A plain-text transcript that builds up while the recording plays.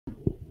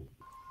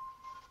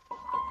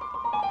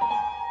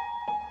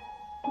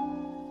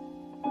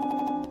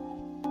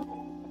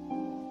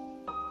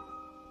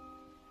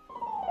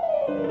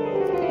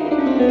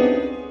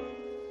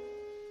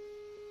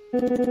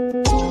Yeah.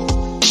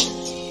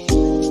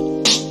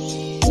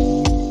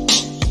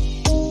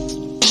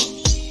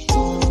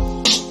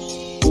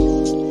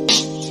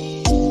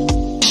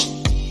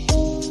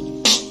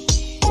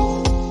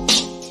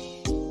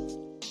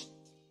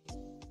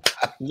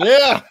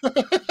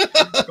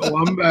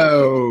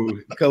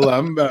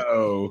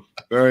 Columbo.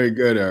 Very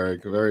good,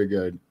 Eric. Very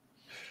good.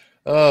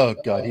 Oh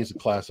God, he's a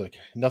classic.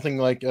 Nothing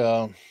like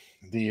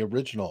the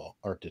original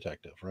Art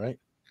Detective, right?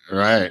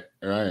 Right.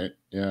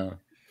 Yeah.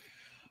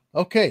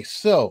 Okay,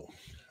 so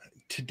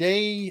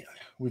today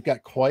we've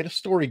got quite a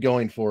story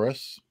going for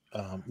us.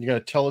 You're going to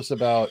tell us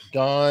about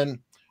Don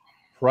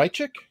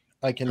Hrycyk.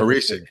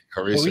 Hrycyk.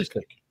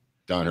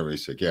 Don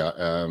Hrycyk.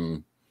 Yeah.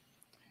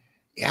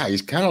 Yeah,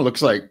 he's kind of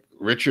looks like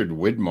Richard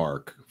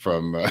Widmark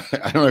from, I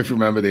don't know if you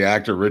remember the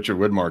actor Richard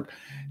Widmark.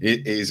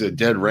 He's a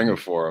dead ringer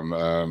for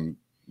him.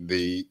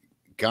 The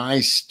guy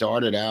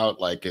started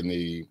out like in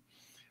the,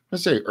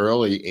 let's say,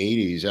 early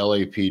 80s,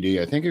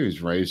 LAPD. I think he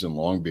was raised in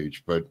Long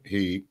Beach, but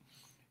he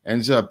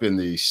ends up in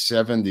the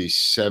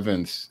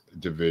 77th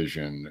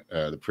Division,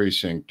 the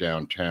precinct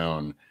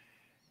downtown.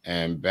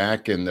 And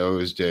back in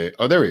those days,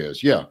 oh, there he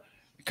is. Yeah.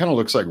 It kind of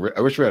looks like, I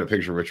wish we had a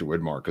picture of Richard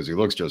Widmark because he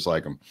looks just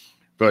like him.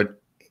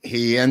 But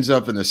he ends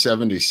up in the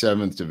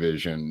 77th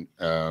Division,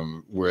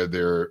 where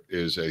there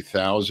is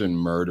 1,000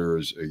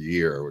 murders a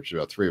year, which is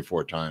about 3 or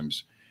 4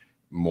 times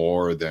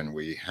more than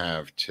we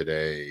have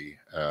today,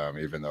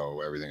 even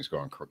though everything's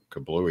going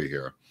kablooey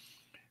here.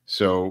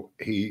 So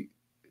he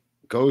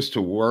goes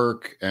to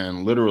work,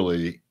 and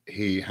literally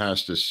he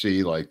has to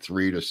see like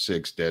 3 to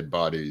 6 dead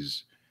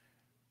bodies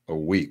a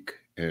week,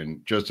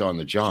 and just on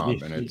the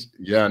job. And it's,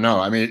 yeah, no,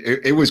 I mean,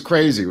 it was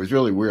crazy. It was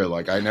really weird.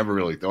 Like, I never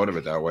really thought of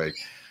it that way.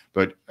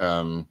 But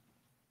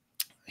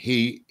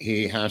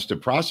he has to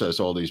process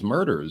all these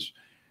murders,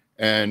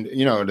 and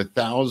at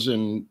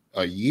 1,000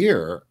 a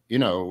year,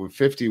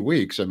 50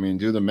 weeks. I mean,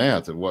 do the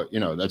math of what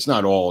that's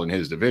not all in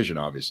his division,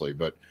 obviously,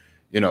 but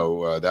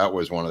that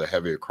was one of the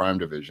heavier crime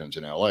divisions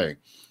in LA.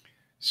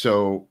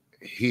 So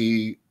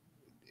he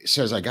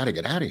says, I got to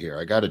get out of here.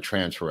 I got to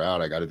transfer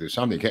out. I got to do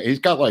something. He's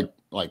got like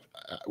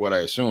what I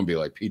assume would be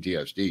like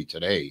PTSD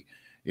today,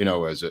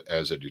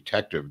 as a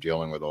detective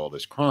dealing with all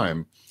this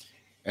crime.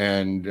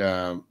 And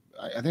I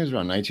think it was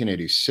around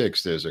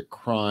 1986. There's a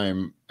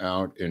crime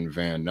out in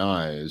Van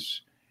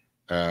Nuys,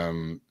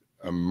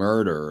 a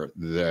murder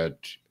that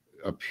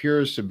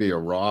appears to be a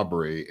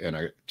robbery in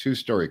a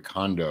 2-story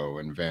condo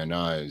in Van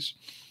Nuys.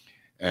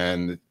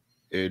 And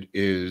it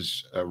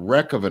is a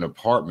wreck of an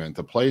apartment.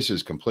 The place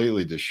is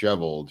completely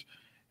disheveled.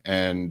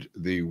 And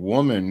the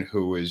woman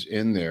who is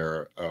in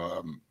there,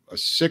 a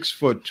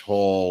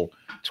 6-foot-tall,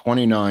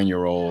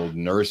 29-year-old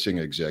nursing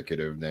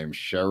executive named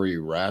Sherri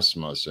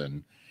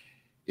Rasmussen,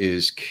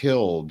 is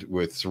killed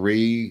with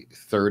 3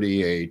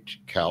 .38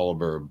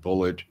 caliber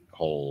bullet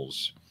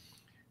holes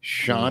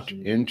shot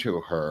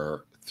into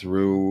her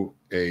through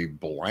a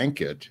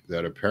blanket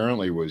that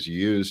apparently was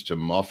used to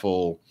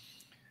muffle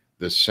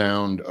the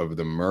sound of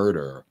the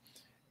murder.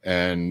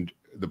 And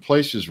the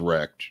place is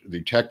wrecked.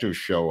 Detectives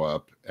show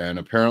up, and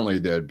apparently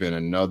there had been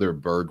another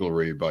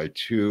burglary by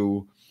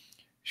 2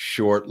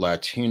 short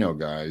Latino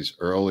guys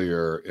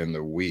earlier in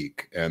the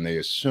week, and they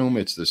assume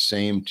it's the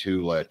same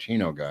 2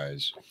 Latino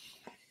guys,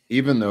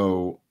 even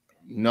though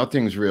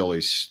nothing's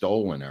really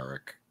stolen,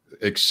 Eric,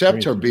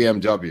 except her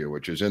BMW,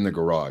 which is in the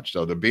garage.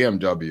 So the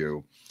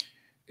BMW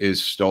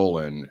is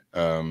stolen,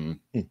 and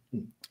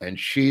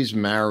she's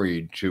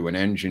married to an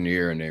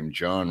engineer named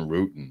John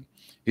Rutan.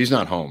 He's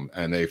not home,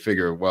 and they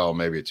figure, well,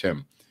 maybe it's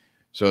him.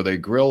 So they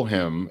grill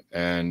him,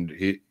 and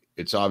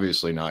it's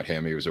obviously not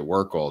him. He was at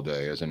work all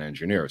day as an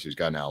engineer, so he's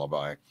got an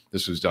alibi.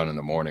 This was done in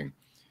the morning,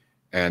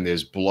 and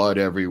there's blood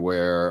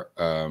everywhere.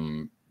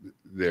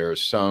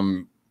 There's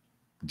some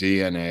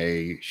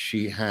DNA.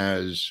 She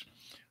has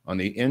on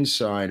the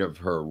inside of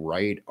her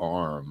right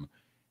arm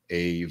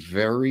a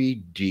very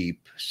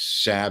deep,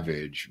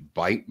 savage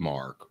bite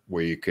mark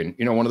where you can,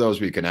 one of those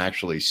where you can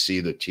actually see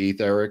the teeth,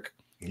 Eric.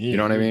 You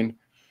know what I mean?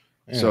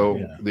 Yeah,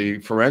 so the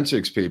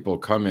forensics people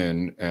come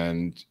in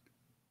and,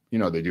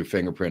 they do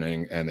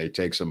fingerprinting, and they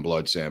take some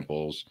blood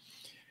samples,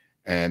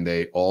 and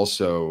they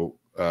also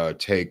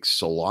take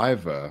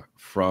saliva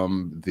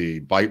from the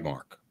bite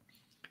mark.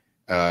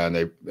 And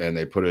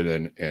they put it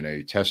in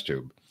a test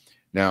tube.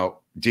 Now,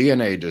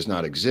 DNA does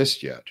not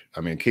exist yet.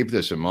 I mean, keep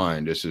this in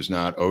mind. This is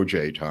not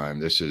OJ time.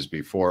 This is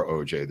before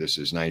OJ. This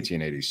is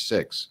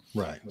 1986.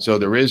 Right. So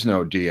there is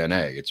no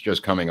DNA. It's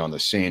just coming on the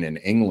scene in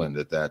England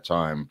at that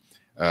time.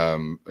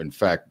 In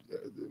fact,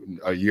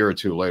 a year or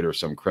 2 later,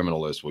 some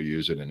criminalists will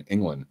use it in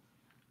England.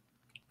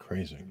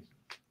 Crazy.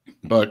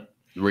 But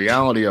the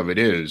reality of it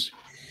is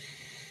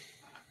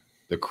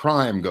the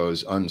crime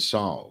goes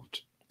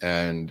unsolved.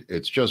 And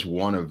it's just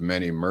one of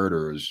many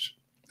murders.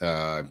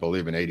 I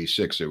believe in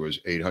 86, it was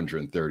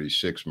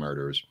 836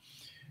 murders.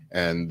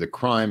 And the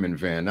crime in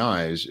Van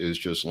Nuys is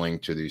just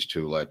linked to these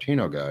 2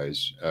 Latino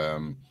guys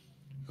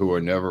who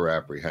are never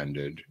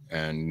apprehended.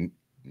 And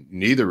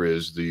neither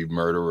is the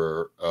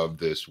murderer of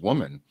this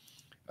woman.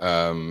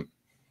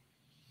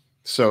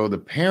 So the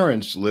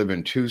parents live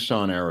in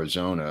Tucson,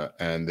 Arizona,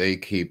 and they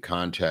keep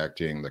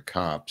contacting the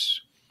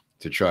cops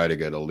to try to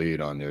get a lead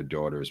on their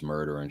daughter's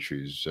murder. And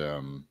she's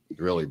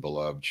really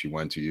beloved. She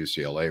went to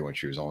UCLA when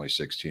she was only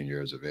 16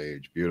 years of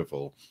age.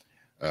 Beautiful.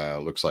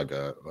 Looks like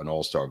an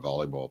all-star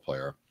volleyball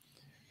player.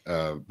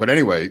 But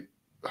anyway,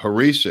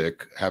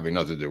 Hrycyk, having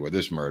nothing to do with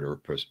this murder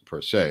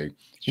per se,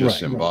 it's just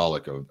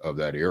symbolic of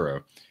that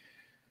era,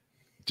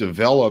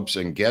 develops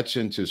and gets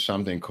into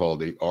something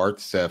called the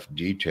art theft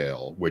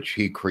detail, which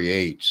he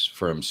creates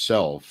for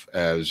himself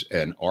as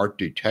an art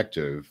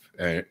detective.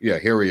 And yeah,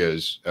 here he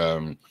is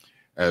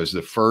as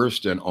the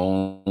first and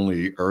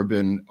only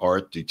urban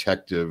art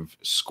detective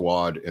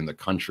squad in the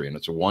country. And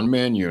it's a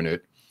one-man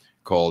unit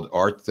called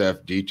Art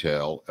Theft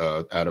Detail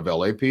out of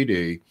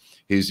LAPD.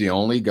 He's the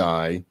only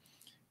guy,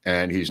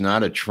 and he's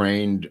not a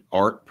trained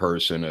art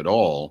person at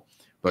all,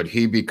 but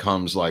he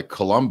becomes like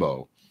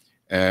Columbo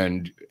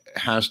and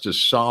has to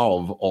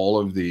solve all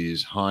of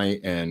these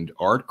high-end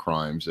art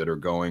crimes that are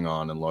going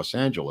on in Los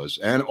Angeles,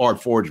 and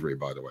art forgery,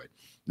 by the way,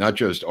 not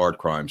just art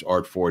crimes,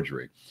 art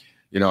forgery.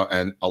 You know,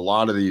 and a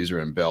lot of these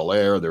are in Bel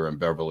Air, they're in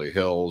Beverly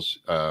Hills.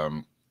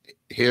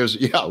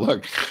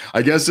 Look,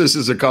 I guess this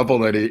is a couple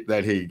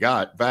that he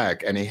got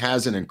back, and he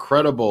has an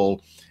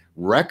incredible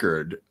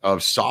record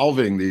of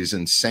solving these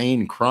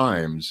insane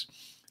crimes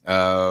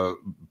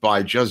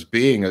by just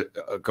being a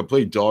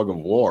complete dog of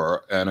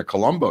war and a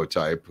Columbo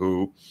type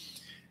who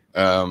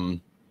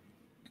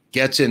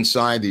gets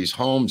inside these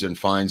homes and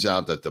finds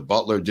out that the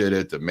butler did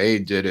it, the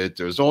maid did it.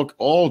 There's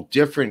all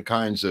different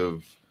kinds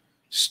of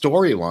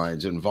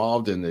storylines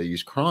involved in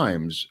these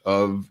crimes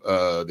of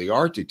the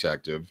art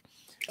detective.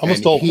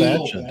 Almost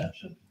old-fashioned.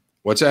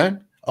 What's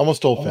that?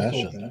 Almost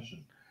old-fashioned.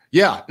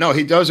 Yeah, no,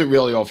 he does it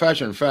really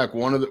old-fashioned. In fact,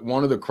 one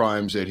of the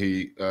crimes that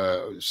he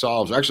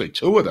solves, actually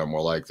two of them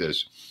were like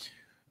this.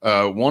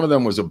 One of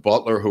them was a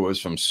butler who was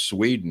from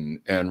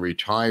Sweden and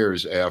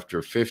retires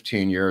after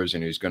 15 years,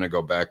 and he's going to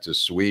go back to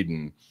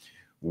Sweden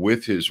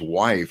with his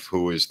wife,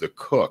 who is the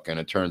cook. And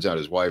it turns out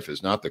his wife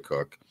is not the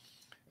cook,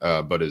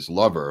 but his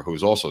lover,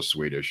 who's also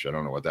Swedish. I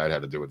don't know what that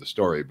had to do with the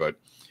story, but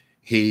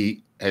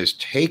he has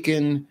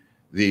taken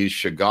these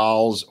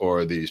Chagalls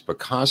or these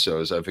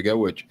Picassos, I forget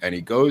which, and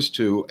he goes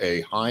to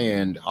a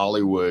high-end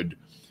Hollywood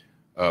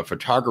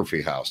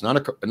photography house, not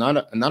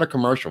a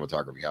commercial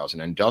photography house,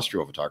 an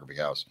industrial photography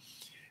house,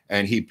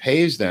 and he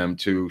pays them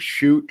to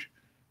shoot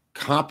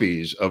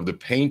copies of the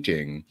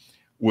painting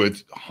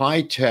with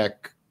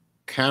high-tech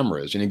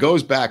cameras, and he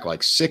goes back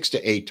like 6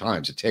 to 8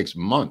 times. It takes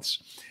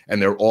months,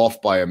 and they're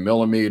off by a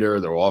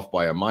millimeter, they're off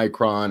by a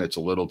micron, it's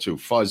a little too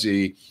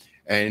fuzzy,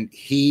 and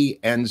he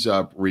ends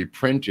up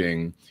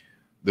reprinting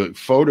the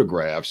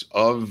photographs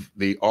of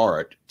the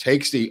art,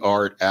 takes the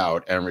art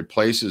out and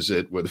replaces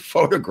it with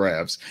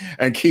photographs,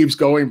 and keeps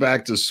going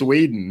back to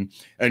Sweden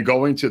and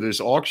going to this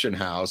auction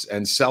house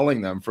and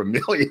selling them for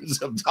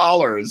millions of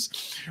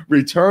dollars,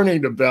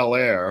 returning to Bel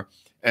Air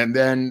and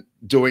then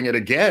doing it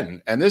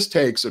again. And this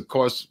takes, of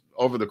course,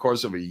 over the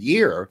course of a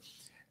year.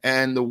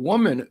 And the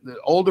woman, the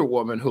older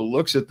woman who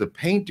looks at the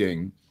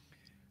painting,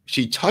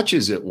 she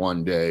touches it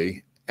one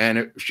day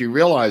and she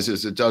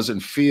realizes it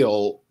doesn't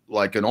feel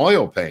like an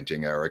oil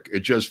painting, Eric. It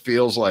just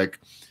feels like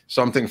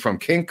something from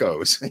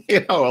Kinko's,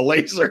 a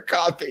laser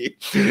copy.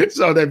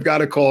 So they've got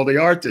to call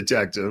the art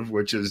detective,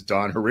 which is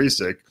Don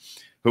Hrycyk,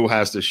 who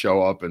has to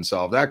show up and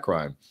solve that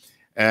crime.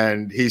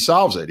 And he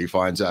solves it. He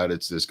finds out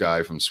it's this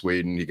guy from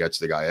Sweden. He gets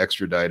the guy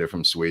extradited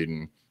from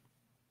Sweden,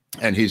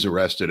 and he's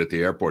arrested at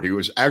the airport. He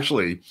was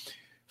actually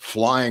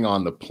flying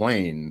on the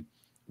plane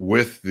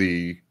with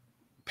the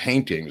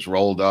paintings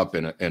rolled up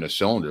in a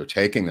cylinder,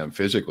 taking them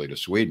physically to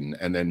Sweden,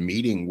 and then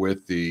meeting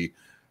with the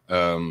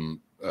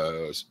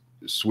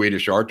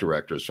Swedish art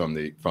directors from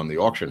the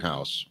auction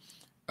house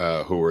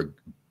who were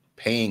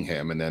paying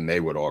him, and then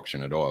they would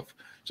auction it off.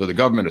 So the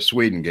government of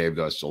Sweden gave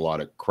us a lot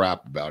of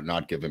crap about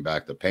not giving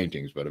back the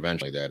paintings, but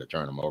eventually they had to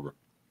turn them over.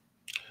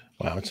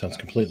 Wow, it sounds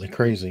completely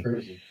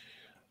crazy.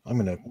 I'm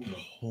going to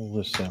pull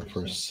this out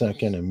for a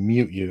second and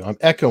mute you. I'm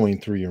echoing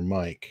through your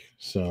mic,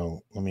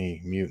 so let me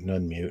mute and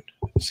unmute.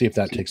 See if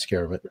that takes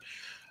care of it.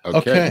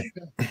 Okay.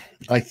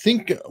 I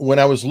think when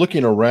I was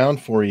looking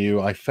around for you,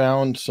 I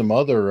found some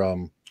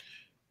other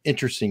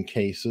interesting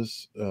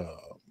cases.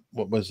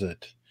 What was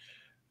it?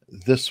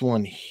 This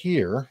one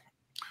here.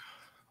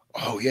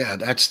 Oh yeah,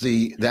 that's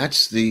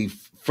the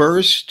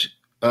first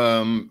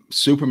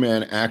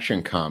Superman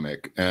action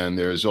comic, and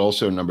there's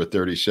also number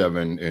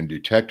 37 in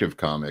Detective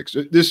Comics.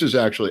 This is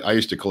actually, I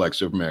used to collect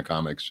Superman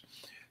comics.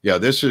 Yeah,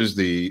 this is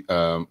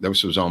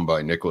this was owned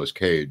by Nicolas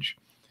Cage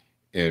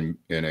in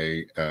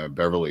a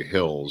Beverly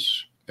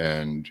Hills,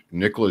 and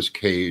Nicolas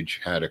Cage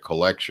had a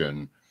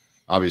collection.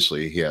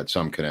 Obviously, he had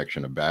some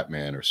connection to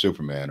Batman or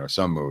Superman or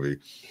some movie.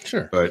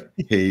 Sure, but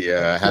he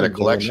had a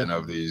collection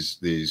of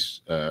these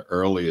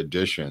early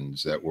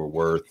editions that were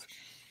worth,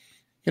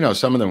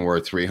 some of them were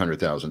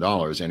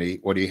 $300,000. And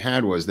what he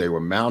had was they were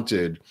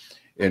mounted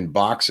in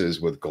boxes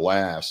with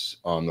glass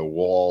on the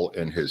wall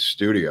in his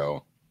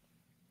studio,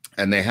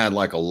 and they had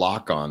like a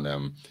lock on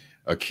them,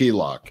 a key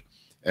lock.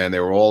 and they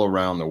were all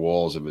around the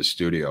walls of his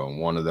studio. And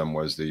one of them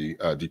was the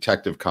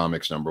Detective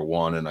Comics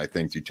 #1, and I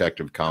think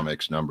Detective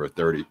Comics number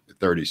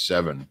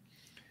 37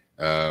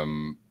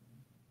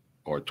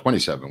 or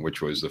 27,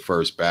 which was the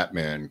first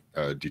Batman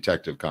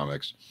Detective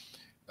Comics.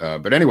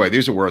 But anyway,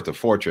 these are worth a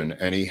fortune.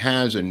 And he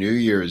has a New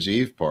Year's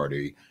Eve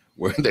party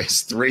where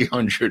there's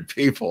 300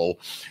 people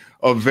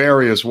of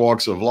various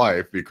walks of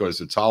life, because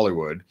it's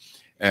Hollywood.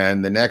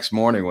 And the next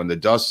morning, when the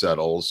dust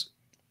settles,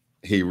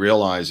 he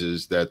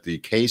realizes that the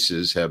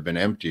cases have been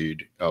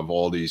emptied of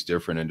all these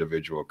different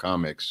individual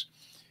comics,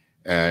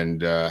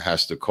 and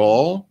has to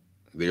call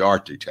the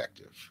art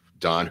detective,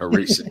 Don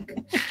Hrycyk,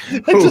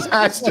 who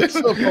has to.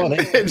 So funny.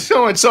 It's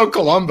so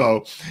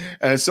Columbo,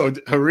 and so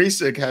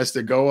Hrycyk has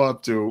to go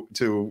up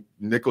to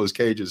Nicolas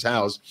Cage's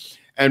house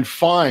and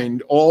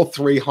find all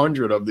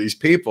 300 of these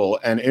people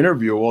and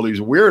interview all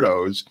these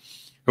weirdos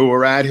who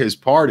were at his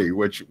party,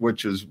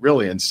 which is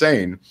really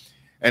insane.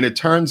 And it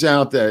turns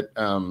out that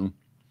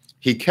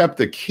he kept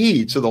the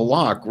key to the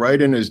lock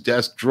right in his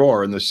desk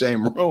drawer in the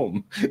same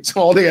room. So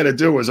all they had to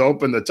do was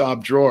open the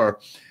top drawer,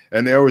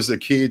 and there was the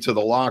key to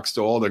the locks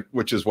to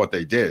which is what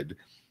they did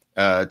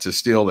to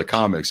steal the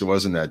comics. It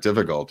wasn't that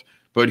difficult,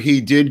 but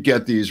he did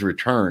get these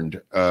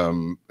returned.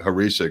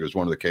 Hrycyk was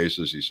one of the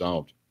cases he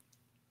solved.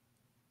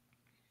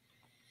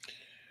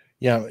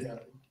 Yeah.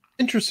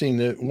 Interesting.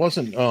 That it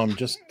wasn't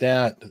just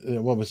that.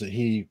 What was it?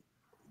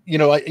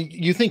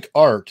 You think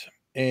art,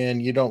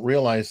 and you don't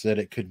realize that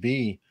it could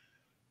be,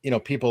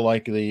 people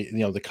like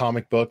the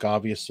comic book,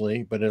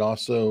 obviously, but it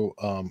also,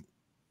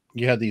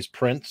 you had these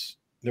prints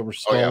that were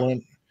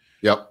stolen. Oh,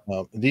 yeah.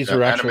 Yep. These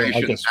are actually,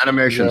 I guess,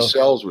 animation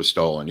cells were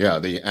stolen. Yeah.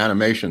 The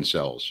animation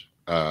cells,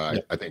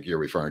 I think you're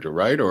referring to,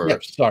 right?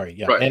 Or sorry.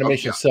 Yeah. Right.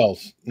 Animation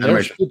cells.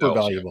 They're super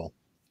valuable.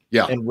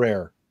 Yeah. And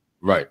rare.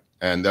 Right.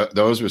 And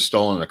those were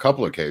stolen on a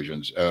couple of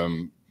occasions.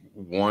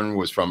 One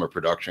was from a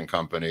production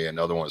company.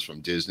 Another one was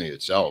from Disney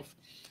itself.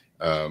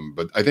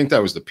 But I think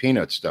that was the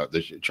Peanut stuff,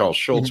 the Charles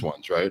Schultz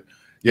ones, right?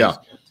 Yeah.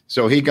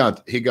 So he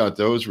got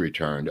those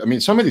returned. I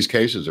mean, some of these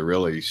cases are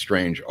really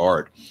strange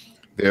art.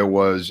 There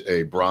was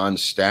a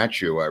bronze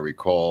statue, I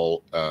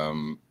recall,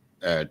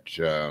 at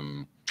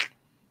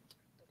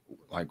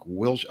I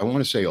want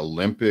to say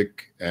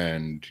Olympic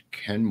and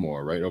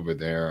Kenmore, right over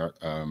there.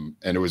 And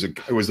it was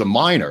the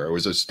miner. It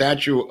was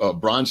a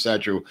bronze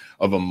statue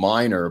of a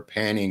miner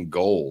panning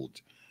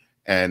gold.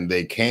 And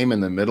they came in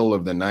the middle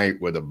of the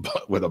night with a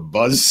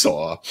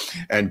buzzsaw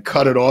and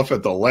cut it off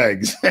at the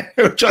legs.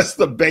 Just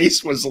the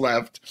base was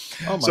left.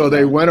 Oh so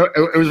they went.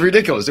 It was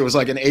ridiculous. It was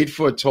like an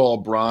 8-foot tall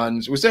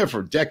bronze. It was there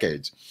for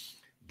decades.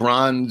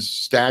 Bronze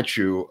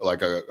statue,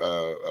 like a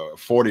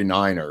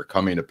 49er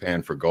coming to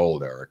pan for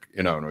gold, Eric.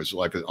 And it was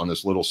like on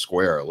this little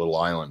square, a little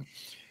island.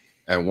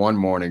 And one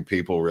morning,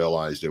 people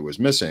realized it was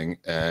missing,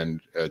 and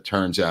it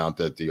turns out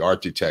that the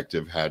art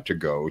detective had to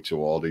go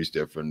to all these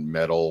different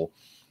metal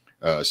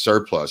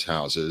surplus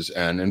houses,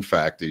 and in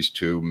fact, these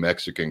two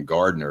Mexican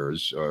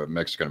gardeners,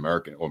 Mexican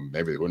American, or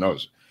maybe who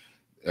knows,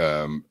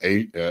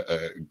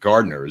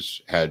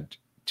 gardeners had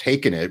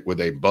taken it with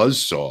a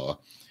buzzsaw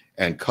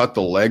and cut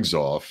the legs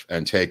off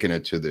and taken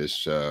it to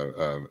this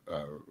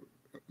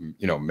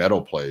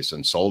metal place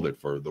and sold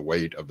it for the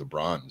weight of the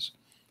bronze.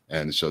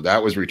 And so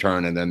that was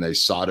returned, and then they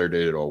soldered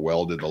it or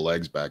welded the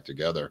legs back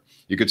together.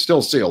 You could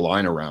still see a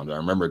line around it. I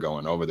remember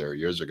going over there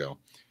years ago.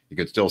 You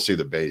could still see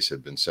the base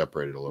had been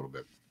separated a little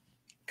bit.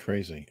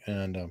 Crazy.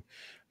 And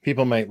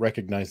people might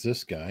recognize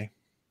this guy.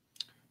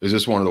 Is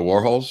this one of the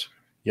Warhols?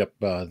 Yep.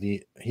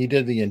 He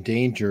did the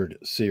Endangered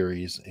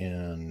series,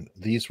 and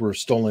these were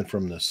stolen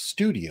from the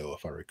studio,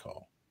 if I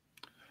recall.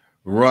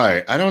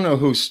 Right. I don't know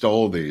who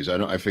stole these.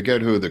 I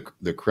forget who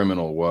the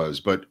criminal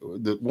was, but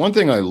the one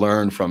thing I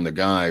learned from the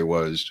guy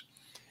was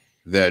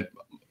that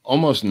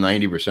almost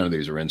 90% of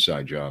these are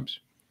inside jobs.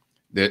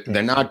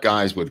 They're not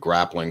guys with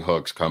grappling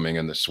hooks coming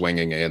and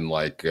swinging in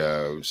like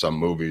some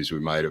movies we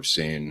might have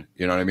seen.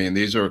 You know what I mean?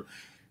 These are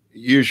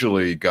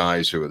usually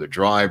guys who are the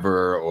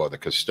driver or the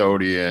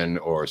custodian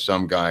or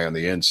some guy on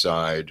the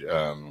inside,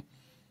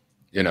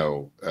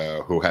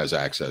 who has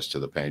access to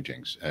the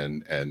paintings.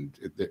 And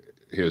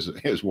here's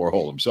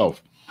Warhol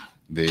himself.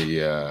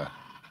 Yeah,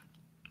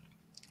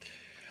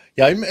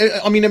 I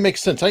mean, it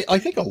makes sense. I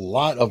think a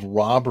lot of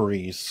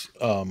robberies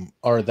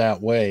are that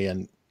way.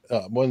 And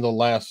one of the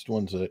last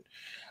ones that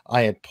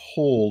I had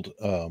pulled,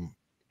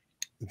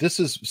 this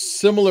is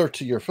similar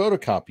to your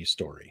photocopy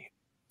story.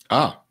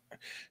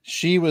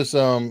 She was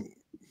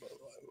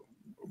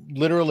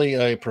literally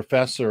a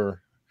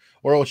professor,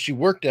 or she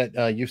worked at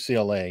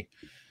UCLA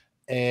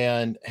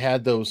and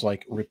had those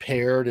like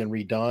repaired and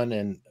redone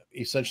and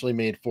essentially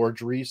made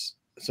forgeries.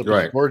 So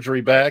put the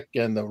forgery back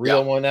and the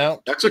real one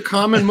out. That's a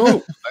common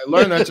move. I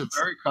learned that's a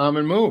very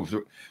common move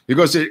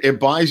because it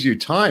buys you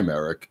time,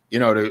 Eric,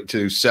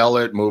 to sell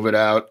it, move it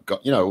out,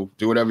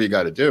 do whatever you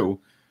got to do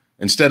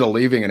instead of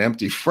leaving an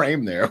empty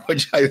frame there,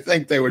 which I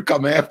think they would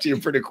come after you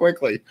pretty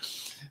quickly.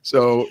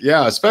 So,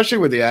 yeah, especially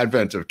with the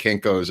advent of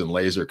Kinkos and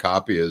laser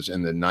copiers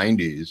in the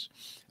 90s,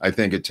 I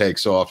think it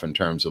takes off in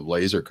terms of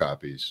laser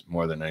copies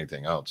more than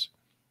anything else.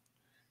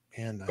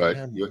 And I But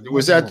had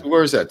was one that, more.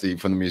 where is that?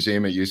 From the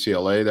museum at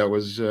UCLA? That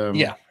was,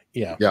 Yeah,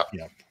 yeah.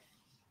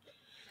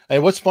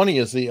 And what's funny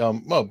is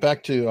well,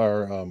 back to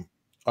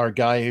our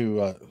guy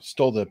who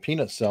stole the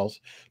peanut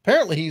cells.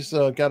 Apparently, he's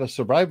got a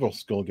survival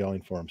skill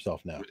going for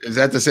himself now. Is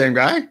that the same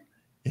guy?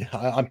 Yeah,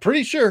 I'm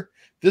pretty sure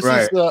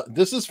Right.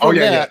 this is Oh from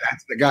yeah, yeah. that.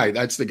 That's the guy.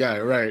 That's the guy.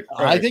 Right.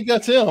 I Right. think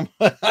that's him.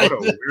 What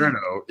a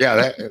weirdo.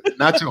 Yeah.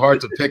 Not too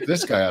hard to pick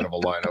this guy out of a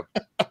lineup.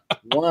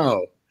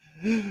 Wow.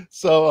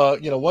 So,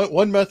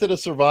 one method of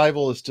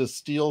survival is to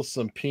steal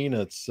some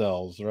peanut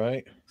cells,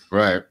 right?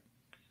 Right.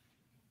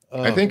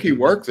 I Oh, think he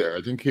worked there.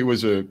 I think he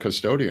was a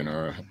custodian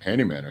or a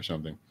handyman or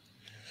something.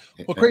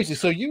 well, crazy.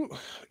 So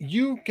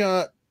you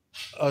got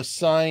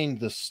assigned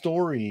the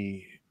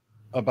story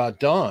about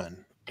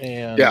Don,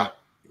 and Yeah.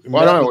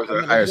 Well, met I with don't him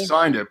know. and I everything?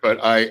 assigned it, but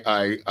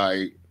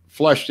I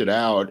fleshed it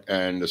out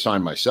and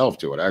assigned myself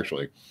to it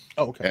actually,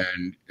 Oh, okay.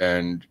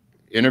 and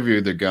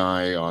interviewed the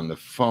guy on the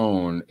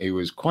phone. He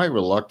was quite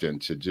reluctant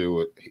to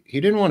do it.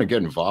 He didn't want to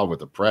get involved with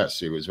the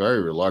press. He was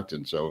very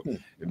reluctant. So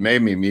it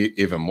made me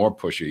even more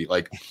pushy.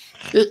 Like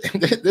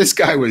this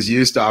guy was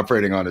used to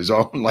operating on his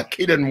own. Like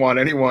he didn't want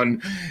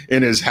anyone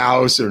in his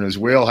house or in his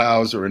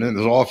wheelhouse or in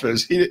his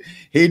office. He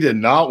did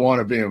not want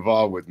to be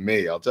involved with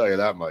me. I'll tell you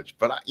that much.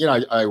 But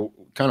I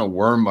kind of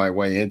wormed my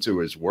way into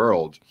his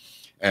world,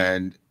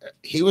 and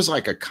he was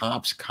like a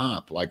cop's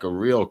cop, like a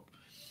real.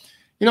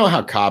 You know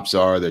how cops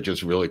are? They're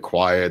just really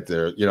quiet.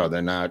 They're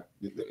not,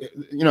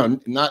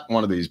 not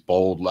one of these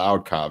bold,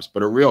 loud cops,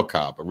 but a real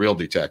cop, a real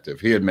detective.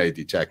 He had made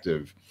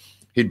detective.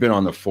 He'd been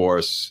on the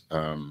force,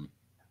 I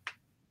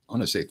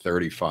want to say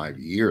 35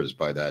 years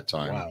by that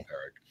time, Wow.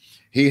 Eric.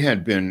 He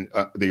had been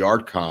the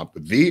art cop,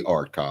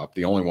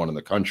 the only one in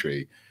the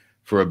country,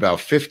 for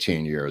about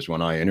 15 years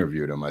when I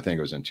interviewed him. I think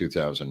it was in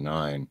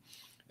 2009.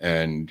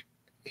 And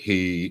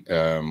he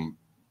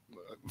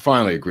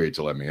finally agreed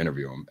to let me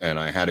interview him, and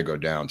I had to go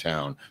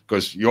downtown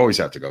because you always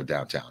have to go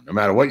downtown. No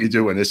matter what you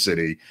do in this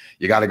city,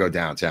 you got to go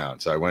downtown.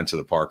 So I went to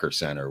the Parker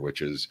Center,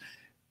 which is,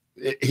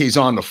 he's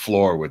on the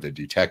floor with the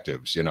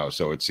detectives,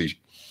 so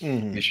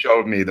he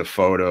showed me the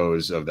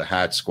photos of the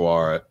Hat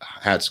Squad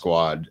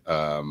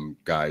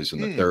guys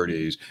in the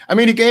 30s. I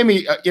mean, he gave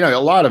me, a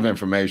lot of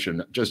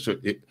information.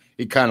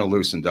 He kind of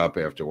loosened up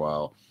after a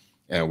while,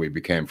 and we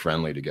became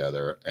friendly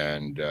together.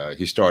 And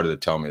he started to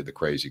tell me the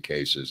crazy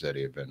cases that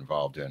he had been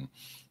involved in,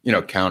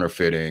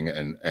 counterfeiting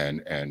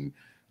and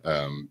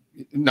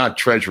not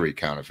treasury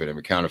counterfeiting,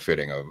 but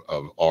counterfeiting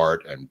of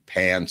art and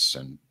pants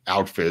and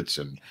outfits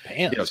and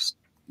Pants.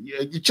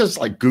 Just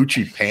like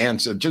Gucci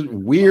pants and just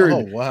weird. Oh,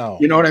 wow.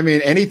 You know what I mean?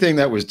 Anything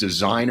that was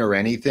designer,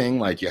 anything,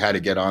 like you had to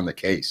get on the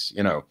case,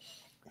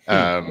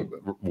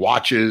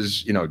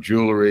 watches,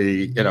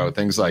 jewelry,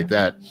 things like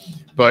that.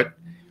 But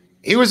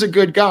he was a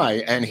good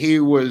guy, and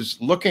he was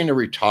looking to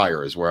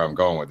retire is where I'm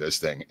going with this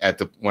thing.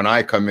 When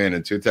I come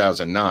in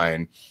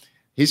 2009,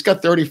 he's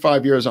got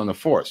 35 years on the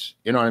force,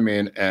 you know what I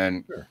mean?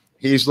 And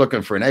he's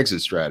looking for an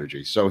exit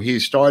strategy. So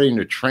he's starting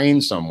to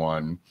train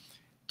someone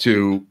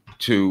to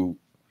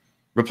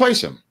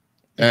replace him.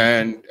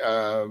 And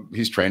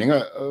he's training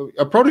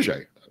a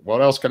protege.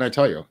 What else can I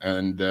tell you?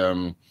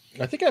 And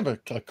I think I have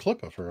a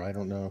clip of her. I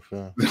don't know if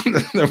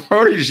the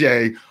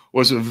protege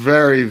was a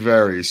very,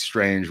 very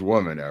strange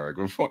woman, Eric.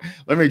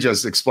 Let me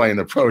just explain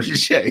the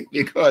protege,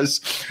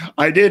 because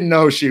I didn't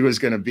know she was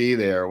going to be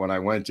there when I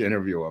went to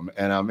interview him.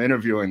 And I'm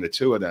interviewing the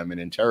two of them in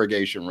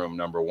interrogation room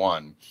number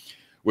 1,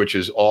 which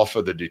is off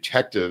of the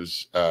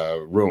detective's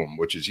room,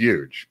 which is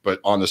huge. But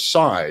on the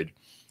side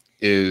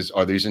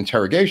are these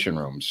interrogation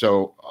rooms.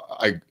 So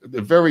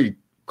they're very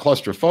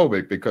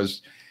claustrophobic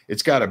because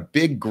it's got a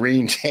big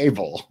green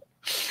table,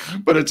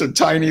 but it's a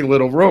tiny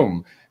little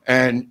room,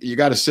 and you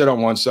got to sit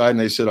on one side and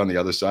they sit on the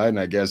other side. And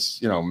I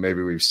guess,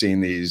 maybe we've seen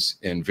these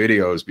in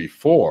videos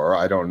before.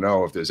 I don't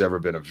know if there's ever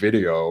been a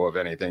video of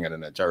anything in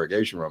an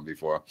interrogation room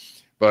before,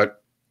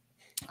 but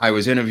I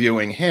was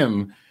interviewing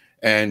him,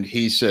 and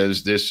he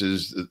says, this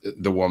is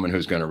the woman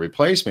who's going to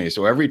replace me.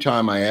 So every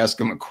time I ask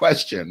him a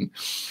question,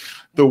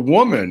 the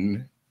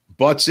woman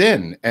butts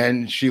in,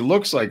 and she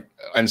looks like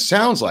and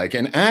sounds like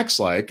and acts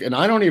like, and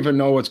I don't even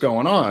know what's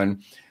going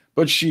on,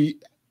 but she,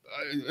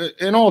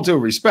 in all due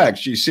respect,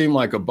 she seemed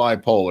like a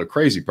bipolar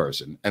crazy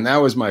person. And that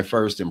was my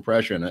first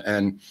impression.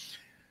 And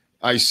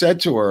I said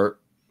to her,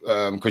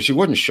 because she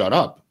wouldn't shut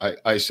up,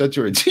 I said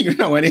to her, do you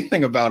know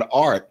anything about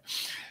art?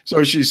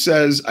 So she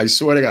says, I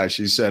swear to God,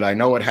 she said, I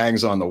know it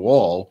hangs on the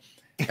wall.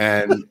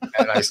 And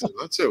I said,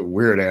 that's a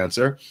weird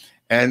answer.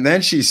 And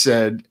then she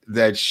said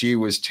that she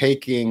was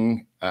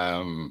taking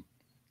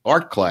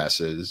art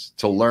classes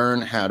to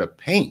learn how to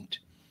paint.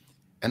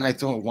 And I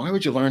thought, why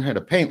would you learn how to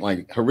paint?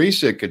 Like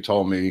Hrycyk had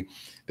told me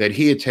that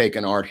he had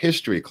taken art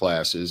history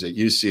classes at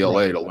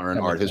UCLA to learn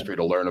art history,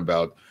 to learn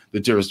about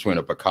the difference between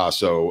a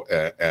Picasso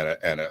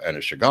and a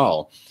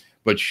Chagall.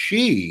 But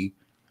she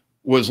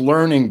was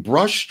learning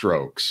brush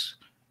strokes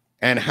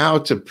and how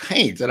to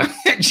paint.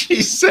 And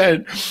she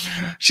said,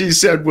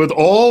 with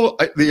all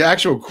the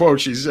actual quote,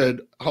 she said,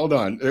 hold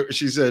on.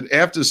 She said,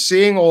 after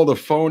seeing all the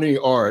phony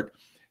art,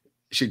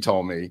 she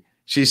told me,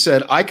 she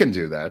said, I can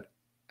do that.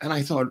 And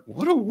I thought,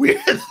 what a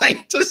weird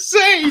thing to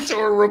say to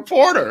a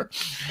reporter.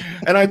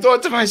 And I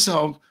thought to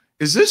myself,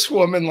 is this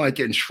woman like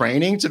in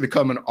training to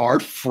become an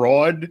art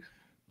fraud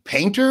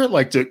painter?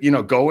 Like to,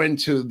 go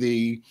into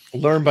the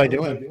learn by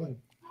doing.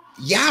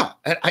 Yeah.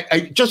 And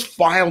I just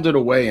filed it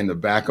away in the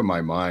back of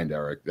my mind,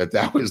 Eric,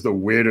 that was the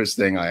weirdest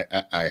thing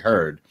I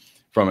heard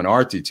from an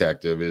art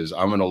detective is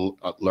I'm going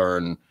to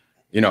learn,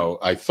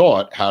 I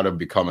thought how to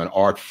become an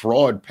art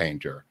fraud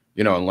painter,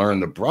 and learn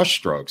the brush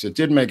strokes. It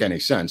didn't make any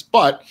sense,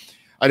 but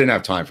I didn't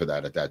have time for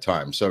that at that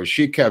time. So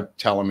she kept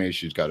telling me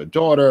she's got a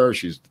daughter.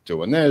 She's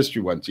doing this. She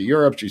went to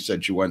Europe. She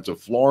said she went to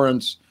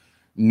Florence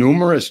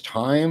numerous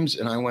times.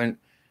 And I went,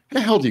 how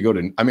the hell do you go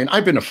to? I mean,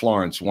 I've been to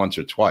Florence once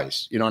or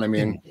twice. You know what I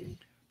mean? Mm-hmm.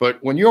 But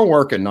when you're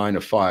working 9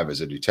 to 5 as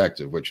a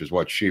detective, which is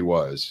what she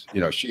was,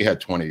 she had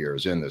 20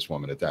 years in, this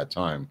woman at that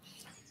time.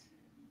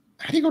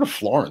 How do you go to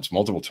Florence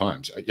multiple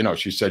times?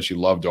 She said she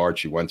loved art.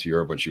 She went to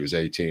Europe when she was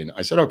 18.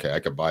 I said, okay, I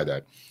could buy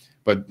that.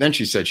 But then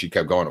she said she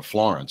kept going to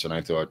Florence. And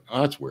I thought,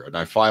 oh, that's weird. And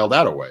I filed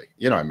that away.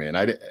 You know what I mean?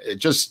 It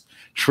just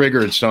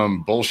triggered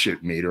some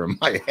bullshit meter in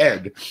my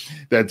head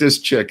that this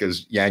chick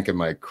is yanking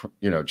my,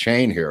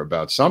 chain here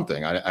about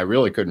something. I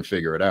really couldn't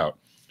figure it out.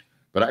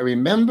 But I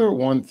remember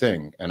one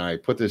thing, and I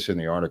put this in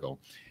the article.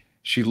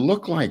 She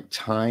looked like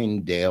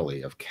Tyne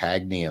Daly of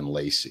Cagney and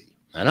Lacey.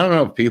 I don't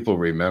know if people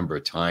remember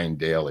Tyne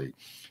Daly,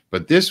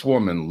 but this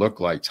woman looked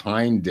like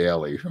Tyne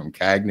Daly from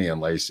Cagney and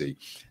Lacey.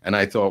 And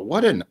I thought,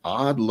 what an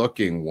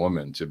odd-looking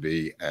woman to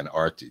be an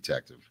art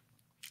detective.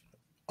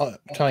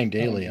 Tyne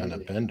Daly on a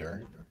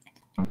bender.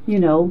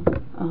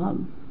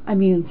 I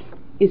mean,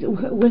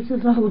 what's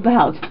this all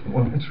about?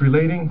 Well, it's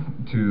relating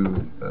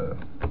to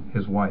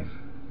his wife.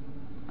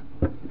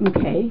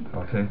 Okay.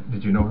 Okay.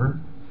 Did you know her?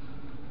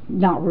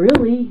 Not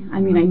really. I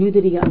mean, I knew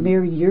that he got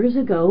married years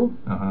ago.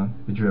 Uh-huh.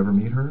 Did you ever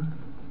meet her?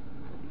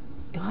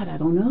 God, I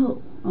don't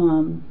know.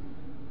 Do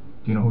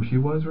you know who she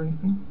was or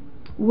anything?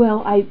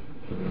 Well,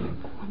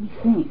 let me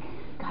think.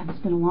 God, it's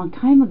been a long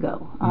time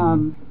ago.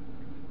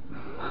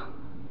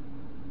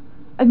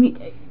 I mean,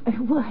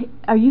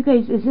 are you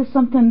guys, is this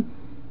something,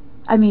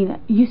 I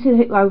mean, you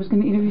said I was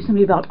going to interview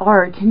somebody about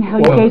art and how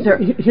you guys are...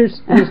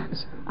 Here's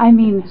I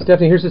mean...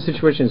 Stephanie, here's the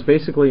situation. It's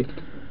basically,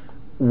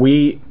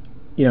 we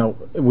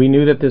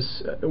knew that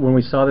this, when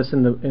we saw this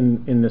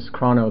in this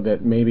chrono,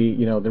 that maybe,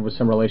 there was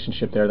some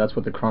relationship there. That's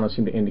what the chrono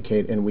seemed to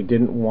indicate, and we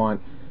didn't want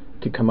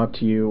to come up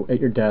to you at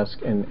your desk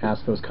and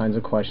ask those kinds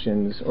of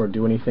questions or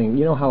do anything.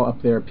 You know how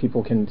up there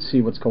people can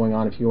see what's going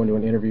on if you go into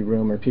an interview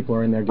room or people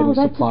are in there getting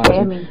supplies. Okay.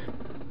 I mean,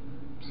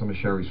 some of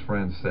Sherri's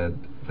friends said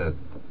that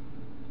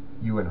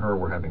you and her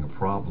were having a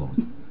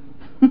problem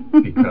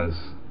because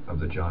of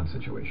the John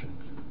situation.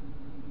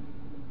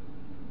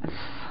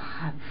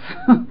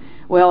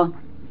 Well,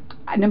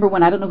 number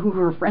one, I don't know who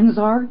her friends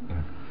are.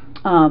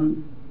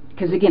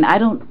 Because again, I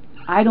don't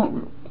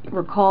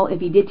recall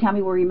if he did tell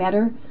me where he met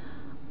her.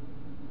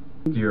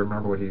 Do you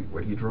remember what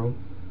he drove?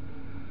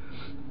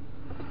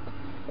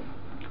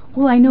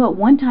 Well, I know at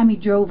one time he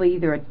drove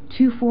either a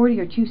 240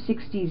 or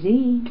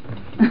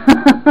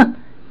 260Z.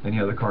 Any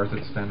other cars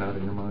that stand out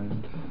in your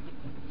mind?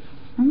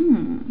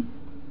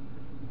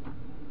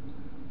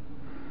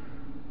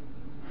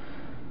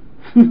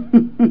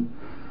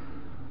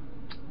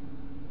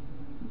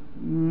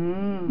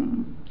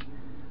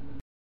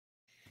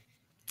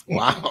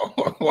 Wow.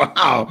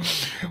 Wow.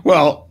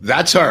 Well,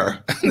 that's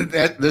her.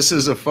 This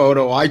is a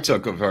photo I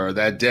took of her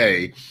that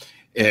day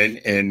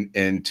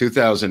in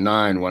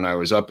 2009 when I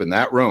was up in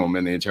that room,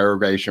 in the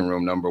interrogation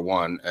room number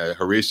 1.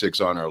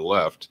 Hrycyk's on her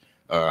left,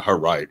 her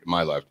right,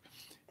 my left.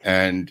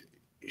 And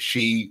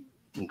she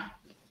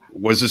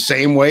was the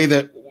same way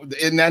that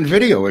in that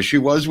video as she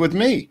was with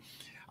me.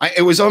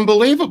 It was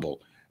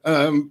unbelievable.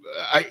 Of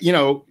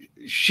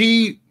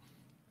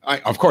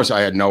course,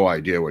 I had no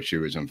idea what she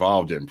was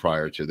involved in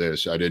prior to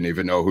this. I didn't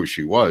even know who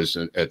she was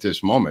at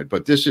this moment.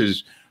 But this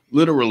is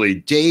literally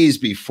days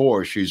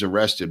before she's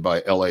arrested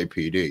by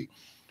LAPD.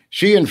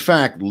 She, in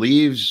fact,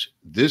 leaves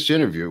this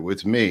interview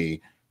with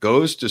me,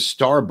 goes to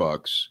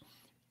Starbucks,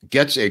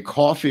 gets a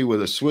coffee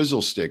with a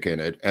swizzle stick in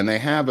it, and they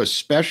have a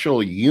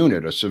special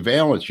unit, a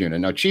surveillance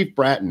unit. Now, Chief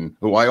Bratton,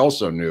 who I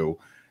also knew,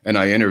 and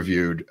I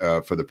interviewed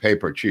for the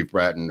paper, Chief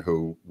Bratton,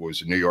 who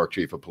was New York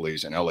Chief of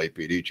Police and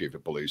LAPD Chief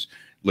of Police,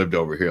 lived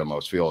over here in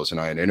Los Feliz, and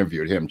I had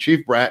interviewed him.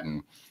 Chief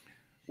Bratton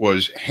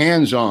was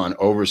hands-on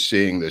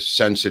overseeing this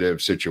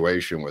sensitive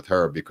situation with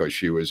her because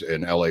she was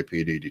an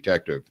LAPD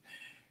detective.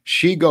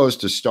 She goes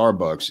to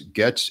Starbucks,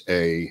 gets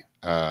a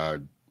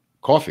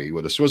coffee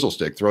with a swizzle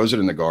stick, throws it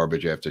in the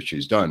garbage after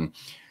she's done.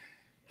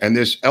 And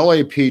this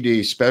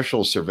LAPD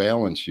special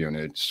surveillance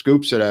unit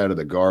scoops it out of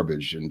the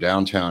garbage in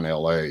downtown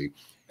LA.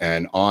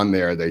 And on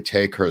there, they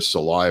take her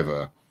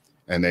saliva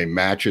and they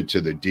match it to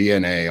the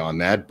DNA on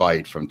that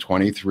bite from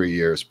 23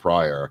 years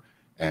prior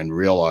and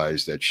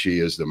realize that she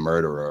is the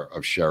murderer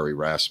of Sherri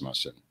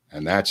Rasmussen.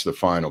 And that's the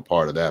final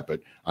part of that.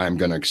 But I'm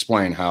going to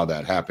explain how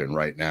that happened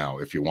right now,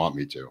 if you want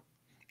me to.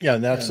 Yeah,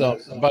 and that's,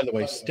 by the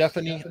way,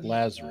 Stephanie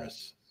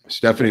Lazarus.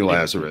 Stephanie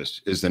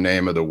Lazarus is the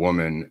name of the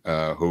woman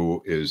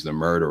who is the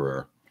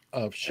murderer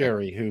of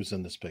Sherri, who's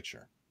in this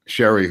picture.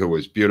 Sherri, who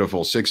was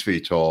beautiful, 6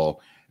 feet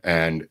tall.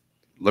 And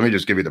let me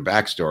just give you the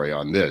backstory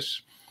on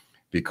this,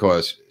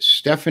 because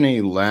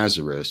Stephanie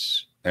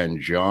Lazarus and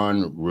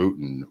John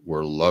Ruetten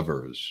were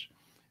lovers.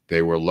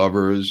 They were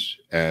lovers,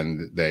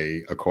 and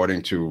they,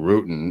 according to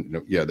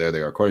Ruetten, yeah, there they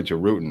are, according to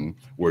Ruetten,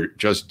 were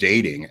just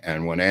dating.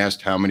 And when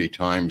asked how many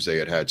times they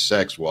had had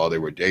sex while they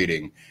were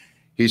dating,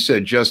 he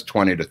said just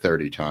 20 to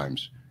 30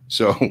 times.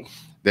 So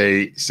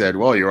they said,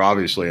 well, you're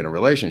obviously in a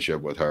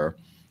relationship with her.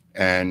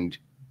 And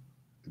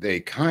they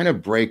kind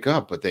of break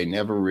up, but they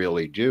never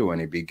really do. And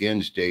he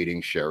begins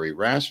dating Sherri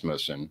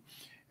Rasmussen,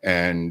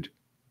 and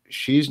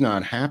she's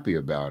not happy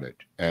about it.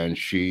 And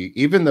she,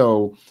 even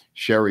though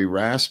Sherri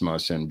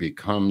Rasmussen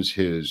becomes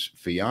his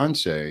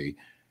fiance,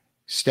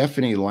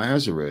 Stephanie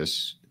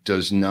Lazarus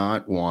does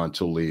not want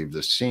to leave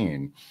the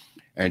scene.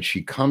 And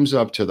she comes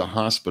up to the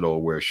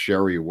hospital where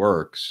Sherri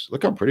works.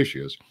 Look how pretty she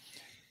is.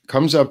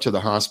 Comes up to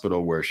the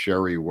hospital where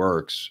Sherri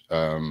works,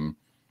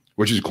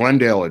 which is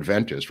Glendale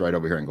Adventist, right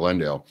over here in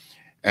Glendale,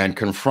 and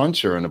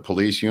confronts her in a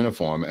police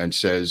uniform and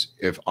says,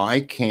 if I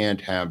can't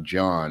have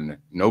John,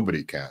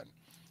 nobody can.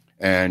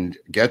 And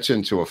gets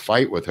into a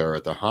fight with her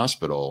at the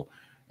hospital,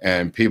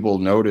 and people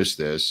notice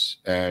this.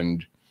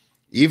 And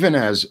even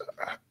as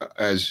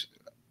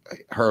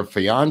her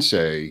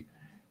fiance,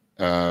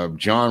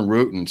 John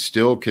Ruetten,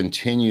 still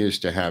continues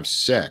to have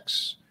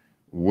sex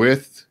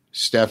with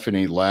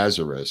Stephanie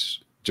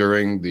Lazarus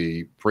during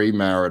the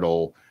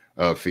premarital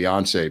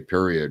fiance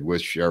period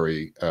with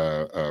Sherri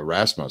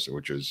Rasmussen,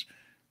 which is,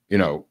 you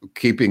know,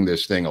 keeping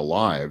this thing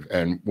alive.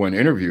 And when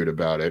interviewed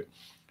about it,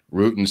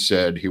 Ruetten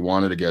said he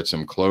wanted to get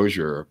some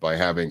closure by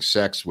having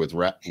sex with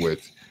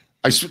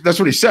that's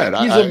what he said.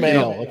 He's a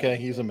male. Okay.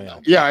 He's a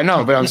male. Yeah, I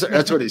know. But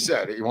that's what he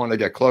said. He wanted to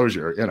get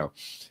closure, you know.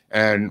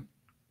 And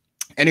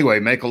anyway,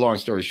 make a long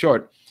story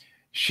short,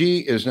 she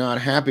is not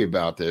happy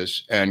about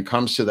this and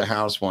comes to the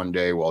house one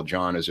day while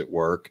John is at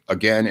work,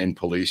 again in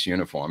police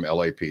uniform,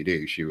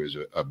 LAPD. She was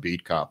a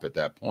beat cop at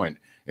that point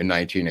in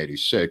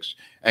 1986,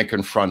 and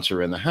confronts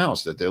her in the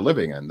house that they're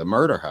living in, the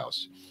murder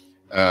house.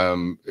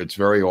 It's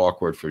very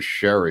awkward for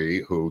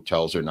Sherri, who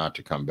tells her not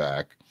to come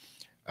back.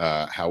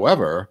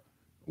 However,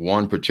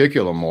 one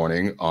particular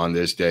morning on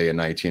this day in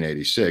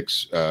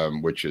 1986,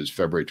 which is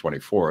February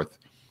 24th,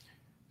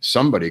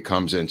 somebody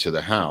comes into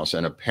the house,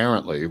 and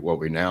apparently what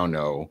we now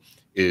know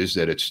is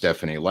that it's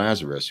Stephanie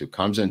Lazarus who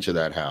comes into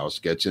that house,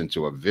 gets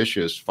into a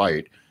vicious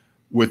fight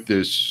with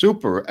this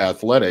super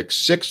athletic,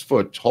 6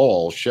 foot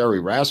tall Sherri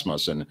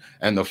Rasmussen.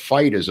 And the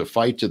fight is a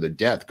fight to the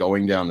death,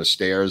 going down the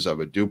stairs of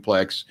a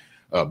duplex,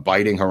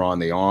 biting her on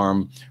the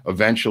arm,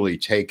 eventually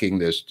taking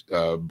this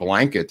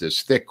blanket,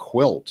 this thick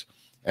quilt,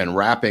 and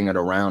wrapping it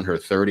around her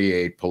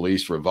 .38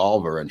 police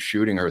revolver and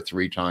shooting her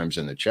 3 times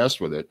in the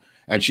chest with it.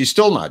 And she's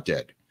still not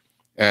dead.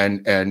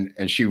 And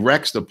she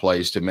wrecks the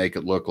place to make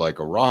it look like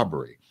a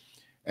robbery.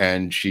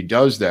 And she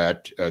does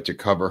that to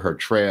cover her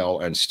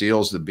trail and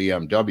steals the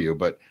BMW,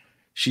 but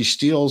she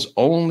steals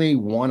only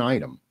one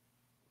item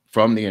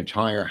from the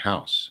entire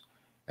house.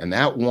 And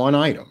that one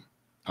item,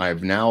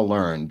 I've now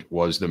learned,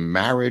 was the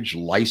marriage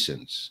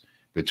license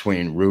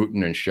between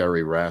Ruetten and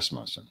Sherri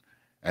Rasmussen.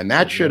 And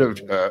that should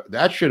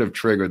have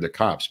triggered the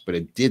cops, but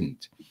it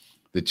didn't.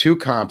 The 2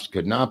 cops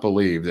could not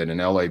believe that an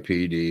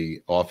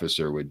LAPD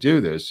officer would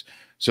do this.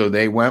 So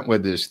they went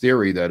with this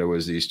theory that it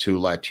was these 2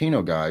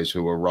 Latino guys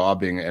who were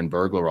robbing and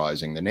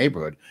burglarizing the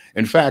neighborhood.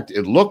 In fact,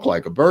 it looked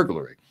like a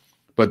burglary,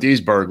 but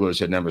these burglars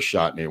had never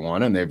shot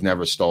anyone, and they've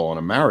never stolen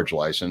a marriage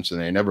license, and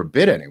they never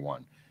bit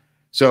anyone.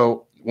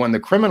 So when the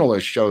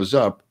criminalist shows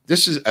up,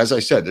 this is, as I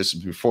said, this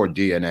is before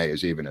DNA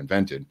is even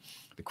invented.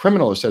 The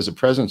criminalist has a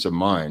presence of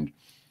mind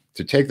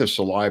to take the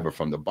saliva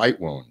from the bite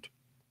wound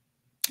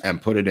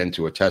and put it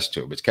into a test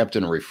tube. It's kept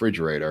in a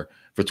refrigerator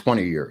for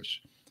 20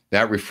 years.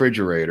 That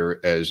refrigerator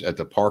is at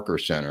the Parker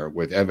Center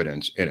with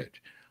evidence in it.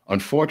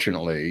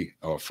 Unfortunately,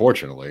 or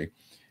fortunately,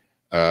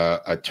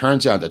 it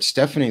turns out that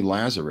Stephanie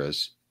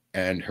Lazarus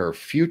and her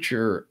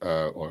future,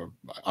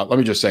 let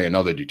me just say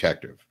another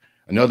detective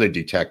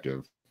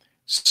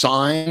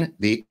sign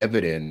the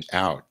evidence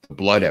out, the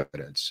blood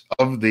evidence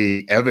of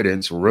the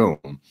evidence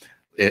room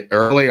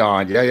early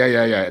on.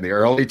 In the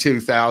early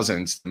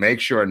 2000s, to make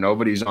sure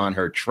nobody's on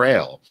her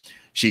trail.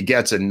 She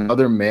gets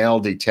another male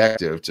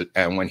detective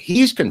and when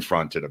he's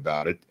confronted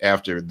about it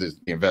after the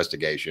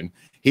investigation,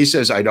 he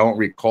says, I don't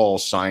recall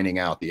signing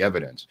out the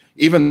evidence,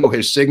 even though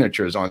his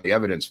signature is on the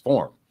evidence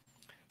form.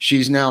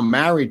 She's now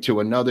married to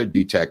another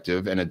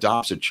detective and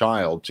adopts a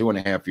child,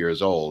 2.5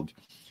 years old,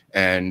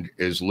 and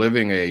is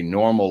living a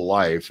normal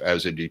life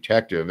as a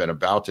detective and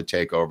about to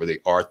take over the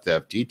art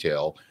theft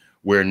detail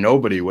where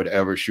nobody would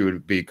ever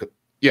be.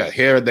 Yeah,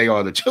 here they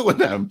are, the 2 of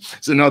them.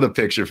 It's another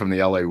picture from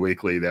the LA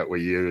Weekly that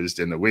we used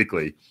in the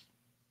weekly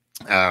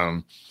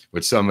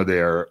with some of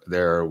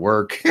their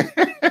work.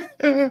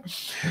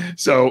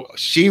 So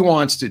she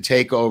wants to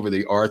take over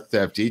the art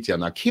theft detail.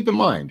 Now, keep in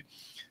mind,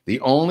 The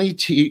only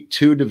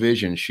two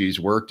divisions she's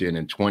worked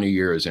in 20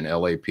 years in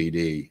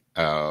LAPD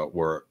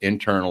were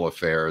internal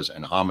affairs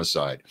and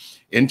homicide.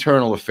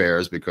 Internal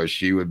affairs because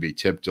she would be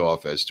tipped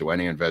off as to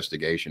any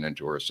investigation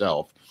into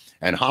herself,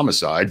 and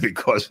homicide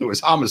because it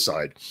was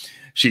homicide.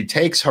 She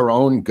takes her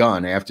own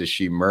gun after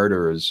she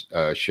murders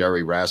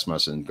Sherri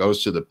Rasmussen,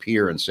 goes to the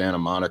pier in Santa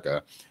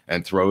Monica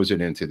and throws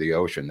it into the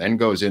ocean, then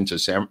goes into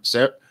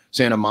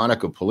Santa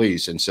Monica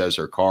police and says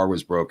her car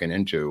was broken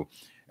into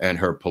and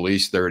her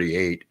police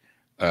 38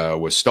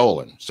 was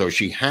stolen. So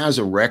she has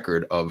a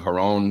record of her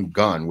own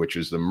gun, which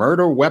is the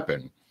murder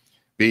weapon,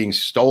 being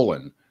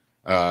stolen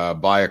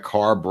by a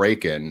car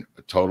break-in,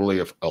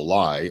 totally a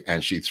lie,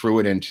 and she threw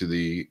it into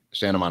the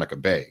Santa Monica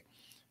Bay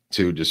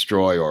to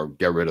destroy or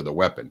get rid of the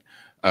weapon.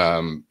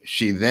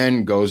 She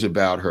then goes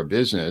about her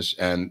business,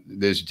 and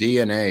this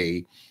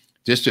DNA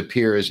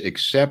disappears,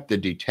 except the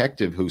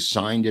detective who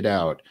signed it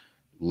out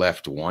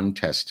left one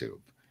test tube,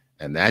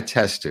 and that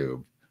test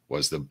tube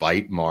was the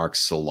bite mark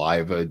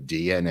saliva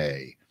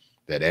DNA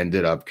that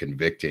ended up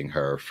convicting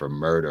her for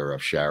murder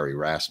of Sherri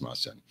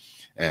Rasmussen.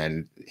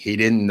 And he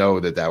didn't know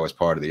that that was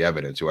part of the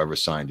evidence, whoever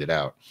signed it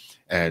out.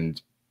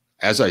 And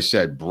as I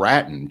said,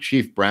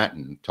 Chief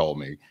Bratton told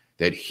me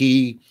that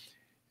he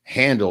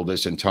handled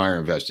this entire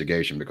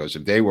investigation, because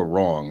if they were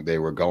wrong, they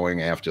were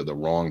going after the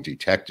wrong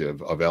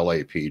detective of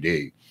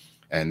LAPD,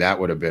 and that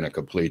would have been a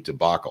complete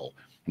debacle.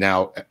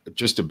 Now,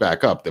 just to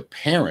back up, the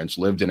parents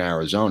lived in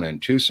Arizona, in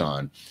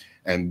Tucson,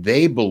 and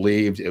they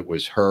believed it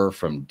was her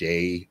from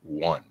day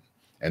one.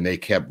 And they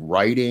kept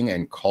writing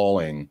and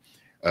calling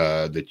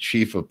the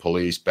chief of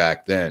police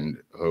back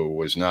then, who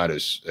was not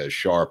as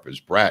sharp as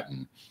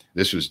Bratton.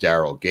 This was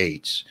Daryl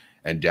Gates.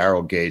 And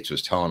Daryl Gates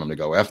was telling them to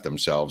go F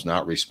themselves,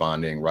 not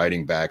responding,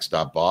 writing back,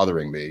 stop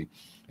bothering me.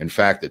 In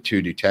fact, the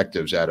two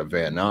detectives out of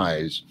Van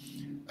Nuys,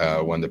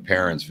 when the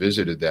parents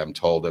visited them,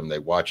 told them they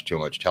watched too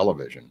much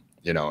television,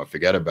 you know, and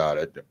forget about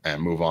it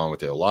and move on with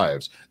their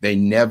lives. They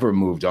never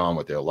moved on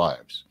with their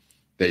lives.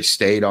 They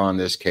stayed on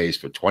this case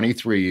for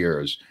 23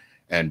 years.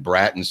 And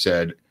Bratton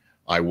said,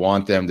 I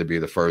want them to be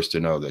the first to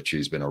know that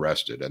she's been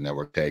arrested, and they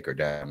will take her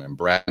down. And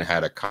Bratton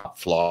had a cop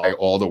fly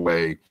all the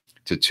way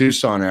to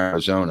Tucson,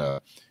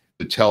 Arizona,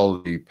 to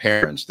tell the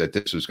parents that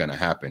this was going to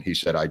happen. He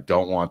said, I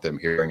don't want them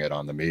hearing it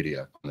on the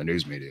media, on the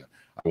news media.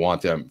 I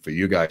want them, for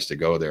you guys to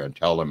go there and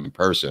tell them in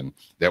person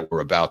that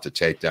we're about to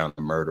take down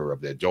the murder of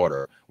their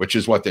daughter, which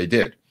is what they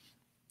did.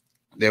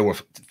 There were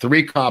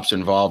 3 cops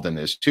involved in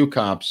this, 2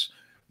 cops.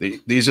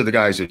 These are the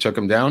guys who took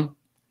him down.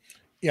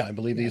 Yeah, I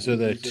believe these are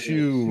the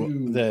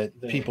 2 that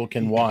people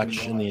can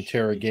watch in the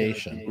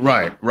interrogation.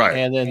 Right.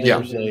 And then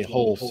there's a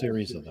whole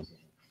series of them.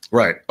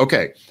 Right.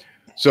 Okay.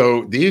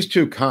 So these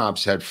 2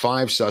 cops had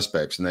 5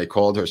 suspects, and they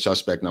called her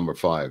suspect number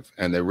 5.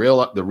 And the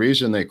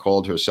reason they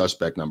called her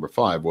suspect number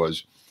 5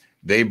 was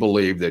they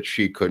believed that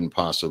she couldn't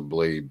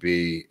possibly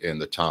be in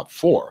the top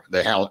 4.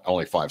 They had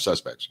only 5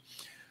 suspects.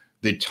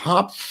 The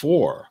top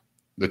 4,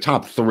 the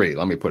top 3,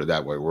 let me put it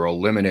that way, were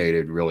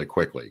eliminated really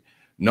quickly.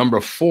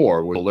 Number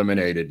 4 was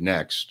eliminated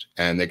next,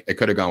 and it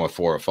could have gone with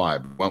 4 or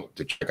 5. Went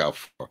to check out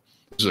 4.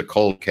 This is a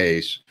cold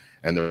case,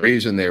 and the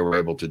reason they were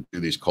able to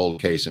do these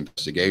cold case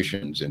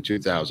investigations in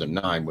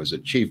 2009 was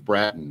that Chief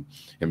Bratton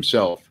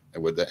himself,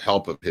 with the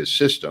help of his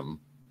system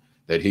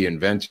that he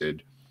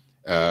invented,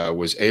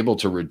 was able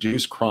to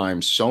reduce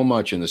crime so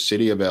much in the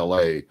city of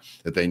LA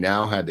that they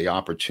now had the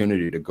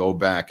opportunity to go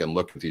back and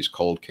look at these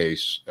cold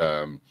case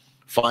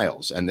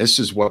files. And this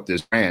is what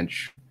this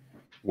branch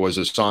was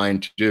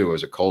assigned to do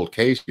as a cold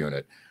case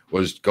unit,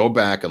 was go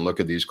back and look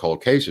at these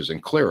cold cases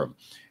and clear them.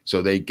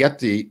 So they get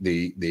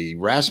the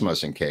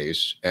Rasmussen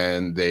case,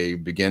 and they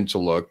begin to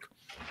look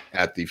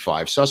at the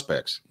 5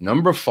 suspects.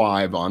 Number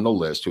 5 on the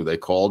list, who they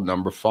called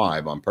number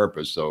 5 on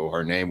purpose so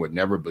her name would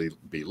never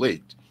be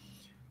leaked,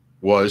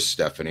 was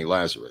Stephanie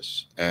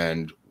Lazarus.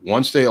 And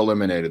once they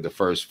eliminated the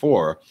first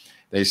 4,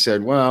 they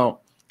said,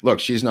 well,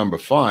 look, she's number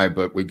 5,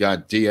 but we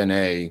got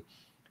DNA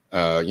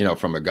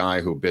from a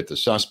guy who bit the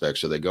suspect.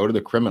 So they go to the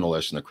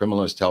criminalist, and the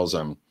criminalist tells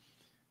them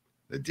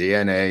the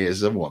DNA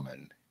is a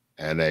woman.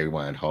 And they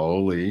went,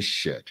 holy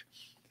shit.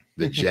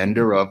 The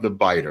gender of the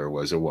biter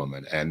was a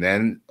woman. And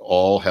then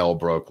all hell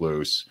broke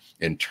loose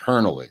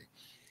internally,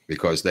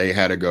 because they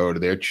had to go to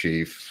their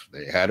chief.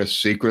 They had to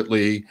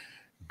secretly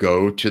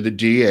go to the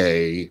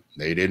DA.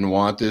 They didn't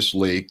want this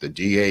leak. The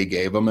DA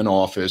gave them an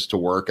office to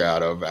work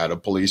out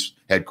of police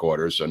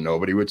headquarters, so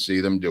nobody would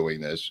see them doing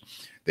this.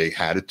 They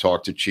had to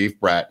talk to Chief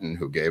Bratton,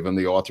 who gave them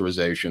the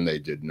authorization. They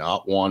did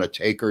not want to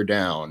take her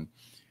down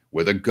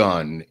with a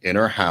gun in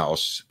her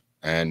house,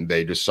 and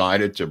they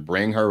decided to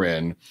bring her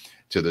in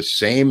to the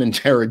same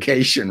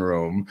interrogation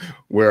room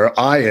where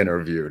I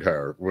interviewed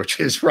her, which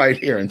is right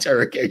here,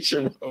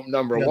 interrogation room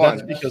number 1.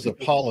 That's because of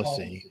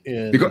policy.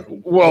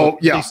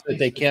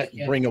 They can't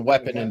bring a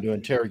weapon into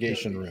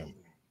interrogation room.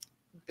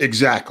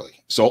 Exactly.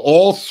 So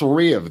all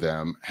 3 of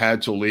them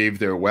had to leave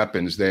their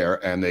weapons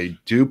there, and they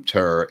duped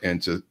her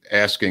into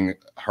asking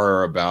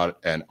her about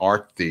an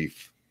art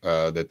thief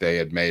that they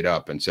had made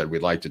up, and said,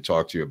 we'd like to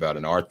talk to you about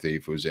an art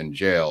thief who's in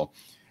jail.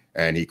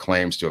 and he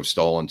claims to have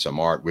stolen some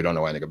art. We don't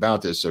know anything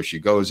about this. So she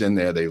goes in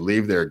there, they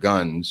leave their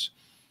guns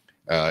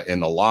in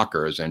the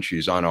lockers, and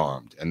she's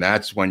unarmed. And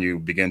that's when you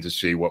begin to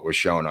see what was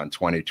shown on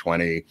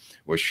 2020,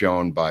 was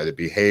shown by the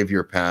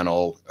behavior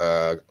panel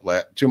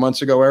 2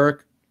 months ago,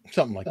 Eric?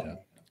 Something like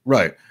that.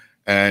 Right.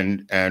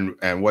 And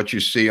what you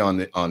see on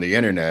the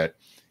internet,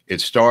 it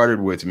started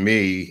with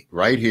me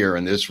right here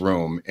in this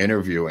room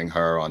interviewing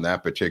her on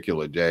that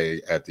particular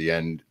day at the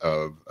end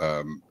of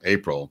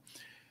April.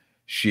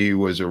 She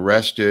was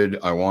arrested,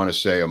 I want to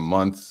say a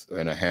month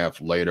and a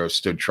half later,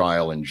 stood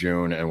trial in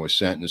June, and was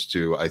sentenced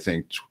to, I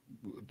think,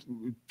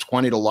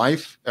 20 to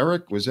life.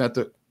 Eric, was that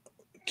the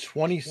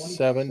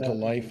 27 to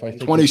life? I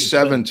think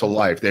 27 to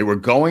life. They were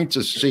going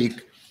to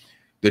seek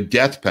the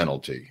death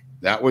penalty.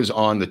 That was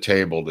on the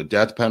table. The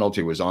death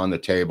penalty was on the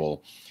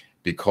table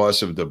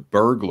because of the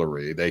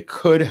burglary. They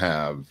could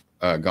have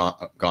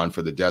gone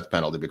for the death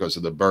penalty because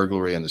of the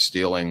burglary and the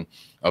stealing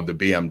of the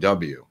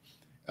BMW,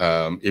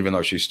 even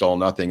though she stole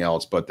nothing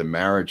else but the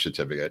marriage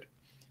certificate.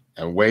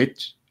 And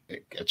wait,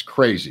 it gets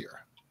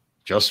crazier.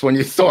 Just when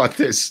you thought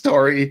this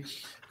story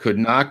could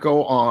not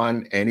go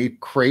on any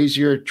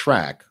crazier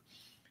track,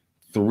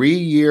 3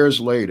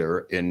 years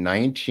later, in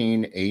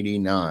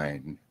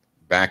 1989,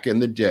 back in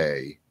the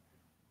day,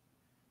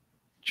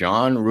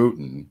 John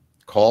Rutan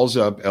calls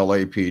up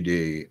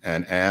LAPD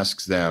and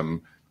asks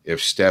them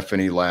if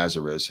Stephanie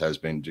Lazarus has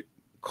been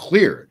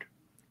cleared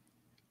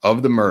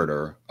of the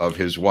murder of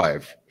his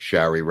wife,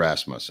 Sherri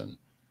Rasmussen.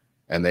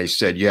 And they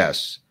said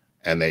yes,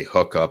 and they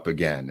hook up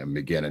again and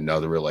begin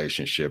another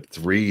relationship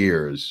 3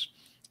 years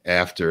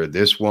after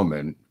this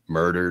woman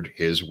murdered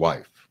his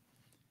wife.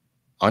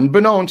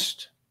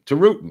 Unbeknownst to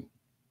Rutan,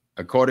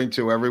 according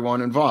to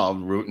everyone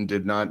involved, Rutan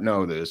did not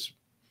know this.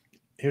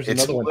 Here's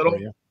another one for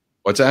you.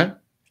 What's that?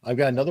 I've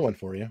got another one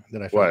for you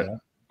that I found out.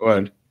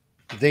 What?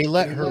 They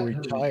let her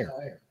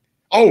retire.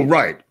 Oh,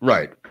 right.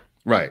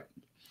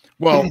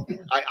 Well,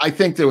 I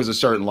think there was a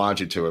certain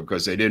logic to it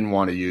because they didn't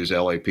want to use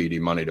LAPD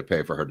money to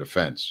pay for her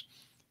defense.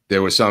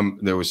 There was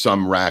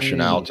some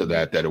rationale to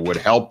that it would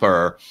help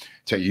her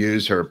to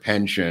use her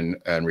pension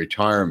and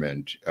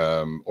retirement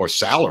or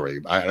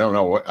salary. I don't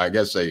know. I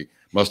guess they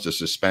must have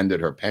suspended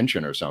her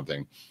pension or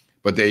something.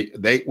 But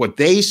what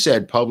they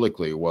said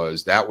publicly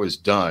was that was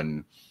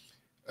done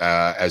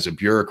as a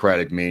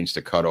bureaucratic means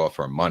to cut off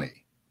her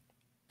money.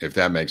 If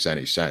that makes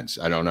any sense,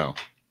 I don't know.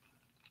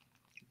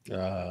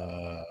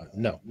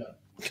 No.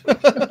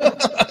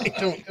 I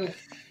don't.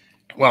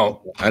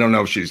 Well, I don't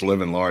know if she's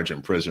living large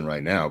in prison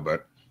right now,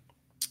 but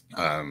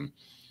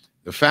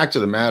the fact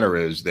of the matter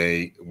is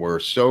they were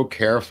so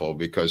careful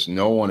because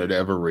no one had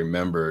ever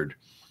remembered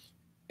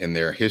in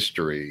their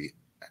history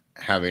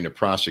having to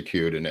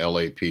prosecute an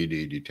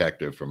LAPD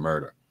detective for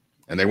murder.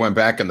 And they went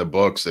back in the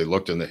books. They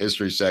looked in the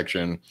history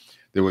section.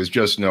 There was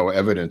just no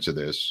evidence of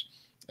this.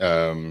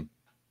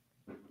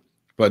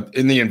 But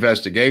in the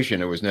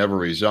investigation, it was never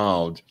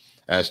resolved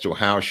as to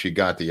how she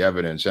got the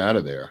evidence out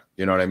of there.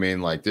 You know what I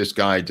mean? Like, this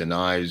guy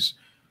denies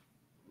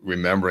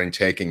remembering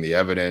taking the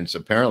evidence.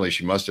 Apparently,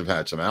 she must have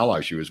had some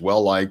allies. She was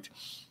well liked.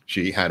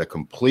 She had a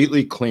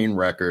completely clean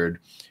record.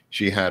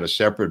 She had a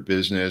separate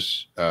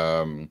business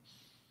in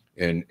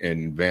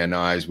Van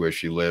Nuys where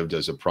she lived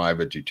as a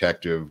private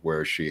detective,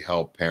 where she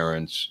helped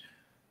parents,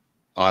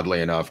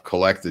 oddly enough,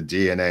 collect the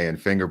DNA and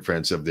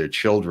fingerprints of their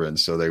children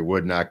so they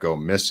would not go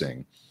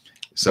missing.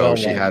 So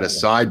she had a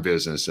side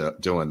business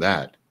doing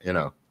that, you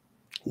know.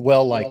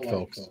 Well liked,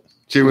 folks.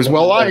 She was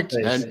well liked,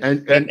 and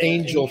an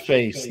angel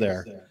face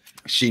there.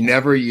 She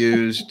never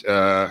used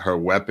her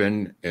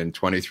weapon in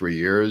 23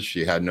 years.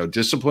 She had no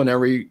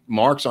disciplinary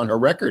marks on her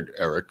record,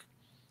 Eric.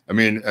 I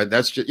mean,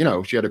 that's just, you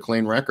know, she had a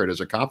clean record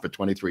as a cop for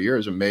 23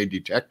 years, a Maid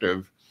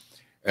detective,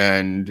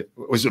 and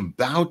was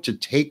about to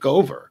take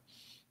over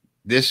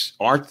this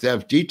art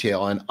theft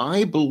detail. And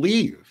I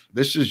believe,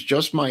 this is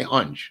just my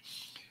hunch,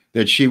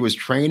 that she was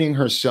training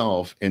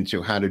herself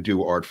into how to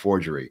do art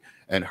forgery.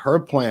 And her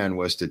plan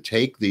was to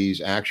take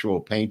these actual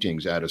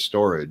paintings out of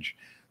storage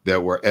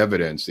that were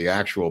evidence, the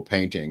actual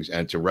paintings,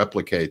 and to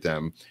replicate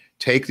them,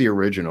 take the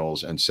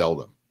originals and sell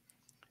them.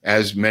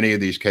 As many of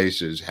these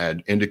cases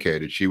had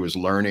indicated, she was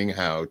learning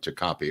how to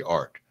copy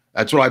art.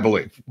 That's what I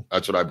believe.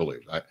 That's what I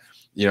believe.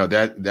 You know,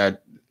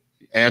 that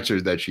answer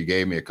that she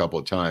gave me a couple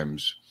of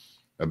times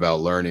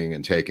about learning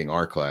and taking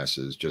art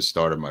classes just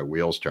started my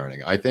wheels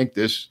turning. I think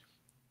this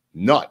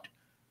nut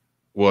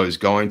was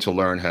going to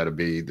learn how to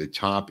be the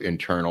top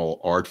internal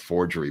art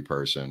forgery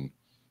person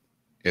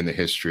in the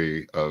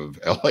history of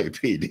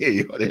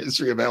LAPD, or the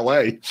history of LA.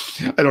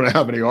 I don't know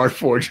how many art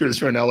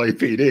forgers are in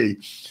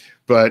LAPD,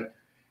 but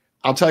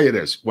I'll tell you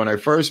this. When I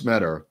first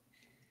met her,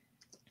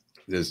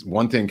 this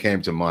one thing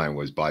came to mind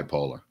was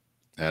bipolar.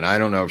 And I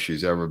don't know if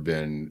she's ever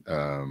been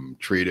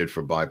treated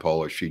for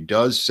bipolar. She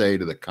does say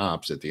to the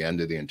cops at the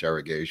end of the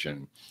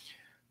interrogation,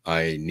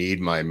 I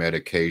need my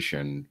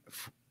medication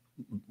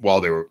while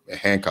they were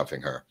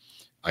handcuffing her.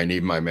 I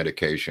need my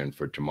medication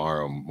for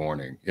tomorrow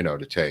morning, you know,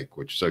 to take,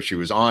 so she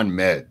was on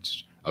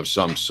meds of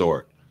some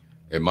sort.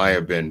 It might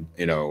have been,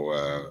 you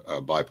know,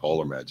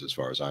 bipolar meds as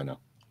far as I know.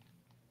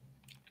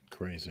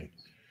 crazy.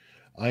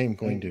 I am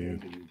going to.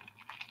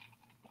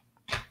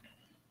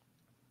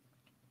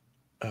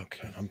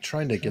 Okay, I'm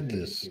trying to get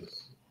this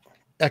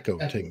echo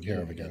taken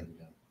care of again.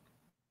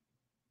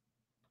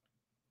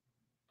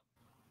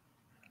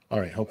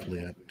 All right, hopefully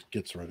that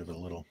gets rid of it a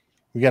little.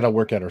 We got to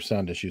work out our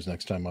sound issues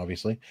next time,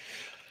 obviously.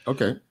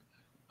 Okay.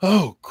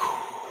 Oh,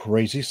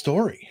 crazy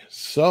story.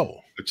 So,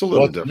 It's a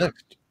little what's different.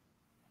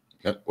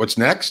 next? What's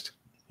next?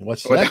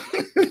 What's next?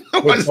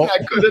 Was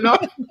that good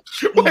enough?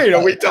 Wait,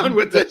 are we done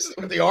with this?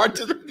 With the art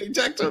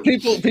detective?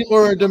 People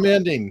are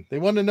demanding. They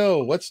want to know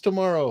what's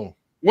tomorrow.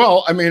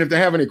 Well, I mean, if they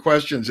have any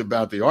questions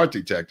about the art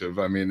detective,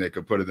 I mean, they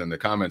could put it in the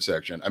comment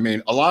section. I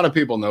mean, a lot of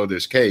people know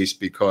this case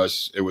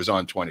because it was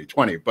on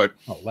 2020, but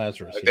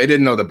Lazarus. They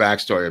didn't know the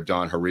backstory of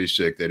Don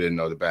Hrycyk. They didn't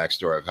know the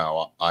backstory of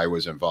how I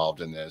was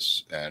involved in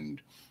this.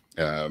 And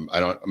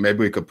maybe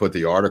we could put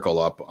the article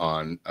up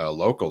on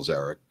Locals,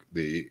 Eric.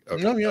 The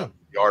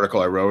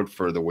article I wrote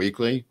for the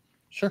weekly.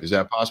 Sure. Is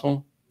that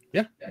possible?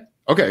 Yeah.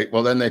 Okay.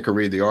 Well, then they could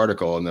read the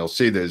article and they'll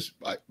see there's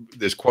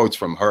quotes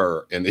from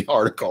her in the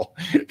article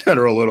that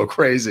are a little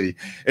crazy.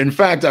 In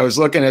fact, I was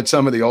looking at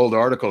some of the old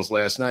articles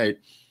last night,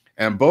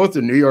 and both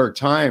the New York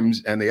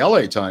Times and the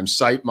LA Times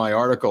cite my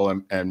article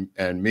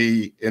and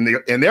me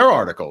in their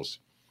articles,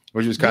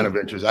 which is kind of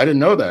interesting. I didn't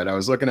know that. I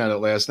was looking at it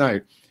last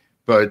night.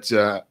 But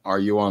are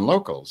you on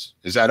Locals?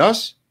 Is that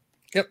us?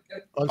 Yep.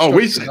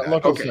 We say that.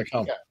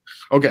 Locals.com. Okay.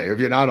 Okay, if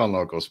you're not on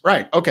Locals.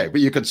 Right. Okay,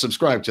 but you could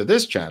subscribe to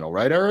this channel,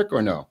 right, Eric,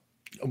 or no?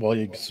 Well,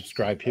 you can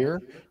subscribe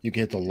here. You can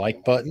hit the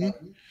like button.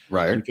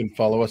 Right. You can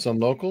follow us on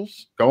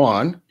Locals. Go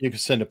on. You can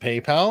send a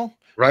PayPal.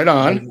 Right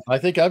on. I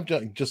think I've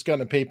just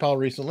gotten a PayPal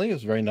recently.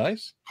 It's very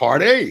nice.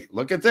 Party.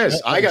 Look at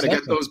this. Yeah, I got to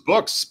get those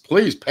books.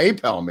 Please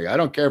PayPal me. I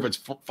don't care if it's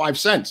 5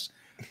 cents.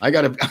 I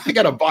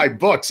gotta buy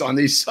books on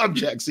these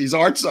subjects, these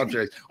art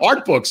subjects.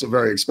 Art books are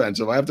very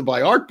expensive. I have to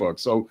buy art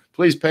books. So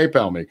please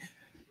PayPal me.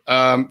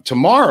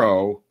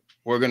 Tomorrow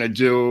we're gonna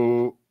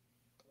do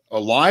a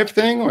live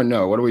thing or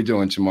no? What are we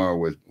doing tomorrow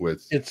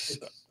with? It's,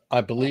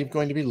 I believe,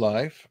 going to be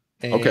live.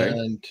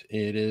 And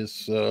it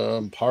is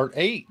part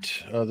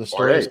 8. The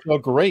story is so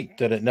great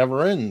that it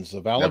never ends.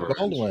 Of Alec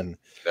Baldwin.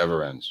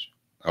 Never ends.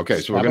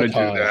 Okay, so we're going to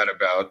do that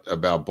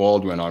about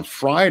Baldwin. On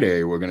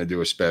Friday, we're going to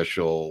do a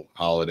special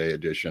holiday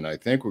edition. I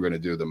think we're going to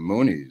do the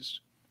Moonies,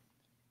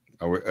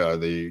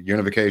 the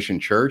Unification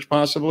Church,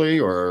 possibly,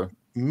 or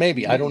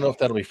maybe. I don't know if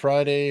that'll be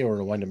Friday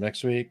or wind up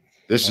next week.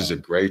 This is a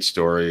great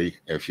story.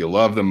 If you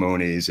love the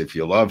Moonies, if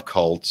you love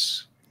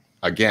cults,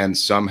 again,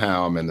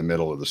 somehow I'm in the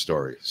middle of the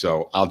story.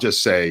 So I'll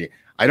just say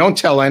I don't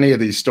tell any of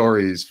these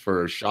stories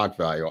for shock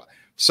value.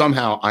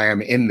 Somehow I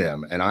am in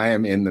them, and I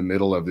am in the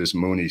middle of this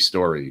Mooney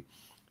story.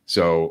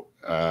 So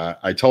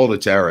I told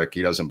it to Eric.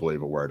 He doesn't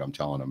believe a word I'm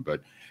telling him,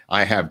 but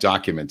I have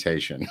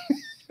documentation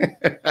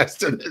as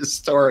to this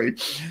story.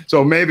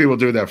 So maybe we'll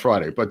do that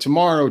Friday. But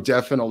tomorrow,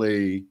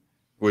 definitely,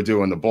 we're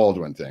doing the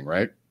Baldwin thing,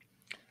 right?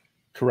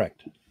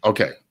 Correct.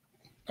 Okay.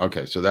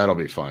 Okay, so that'll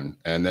be fun.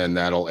 And then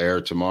that'll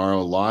air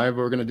tomorrow live.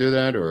 We're going to do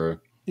that,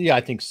 or? Yeah, I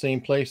think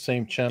same place,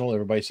 same channel.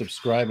 Everybody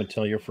subscribe and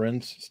tell your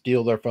friends.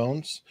 Steal their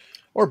phones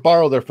or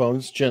borrow their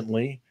phones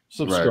gently.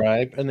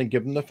 Subscribe and then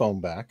give them the phone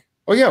back.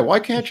 Oh, yeah.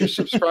 Why can't you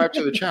subscribe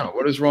to the channel?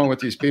 What is wrong with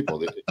these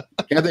people?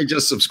 Can't they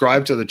just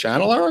subscribe to the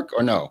channel, Eric,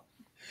 or no?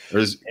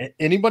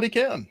 Anybody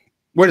can.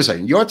 Wait a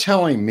second. You're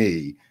telling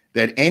me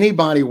that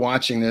anybody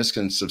watching this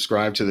can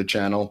subscribe to the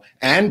channel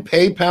and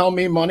PayPal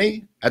me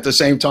money at the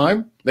same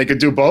time? They could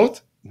do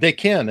both? They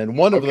can, and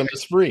one of them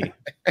is free.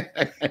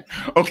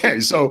 Okay,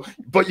 so,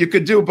 but you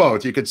could do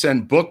both. You could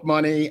send book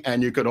money,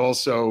 and you could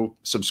also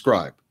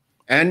subscribe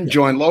and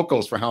join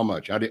Locals for how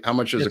much? How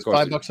much does it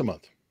cost? $5 a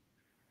month.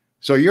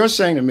 So you're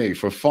saying to me,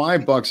 for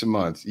 $5 a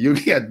month, you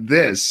get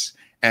this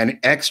and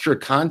extra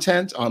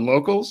content on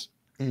Locals?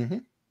 Mm-hmm.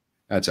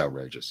 That's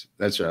outrageous.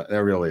 That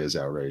really is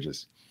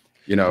outrageous.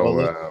 You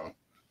know,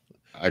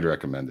 I'd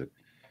recommend it.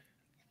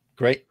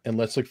 Great, and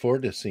let's look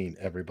forward to seeing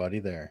everybody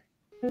there.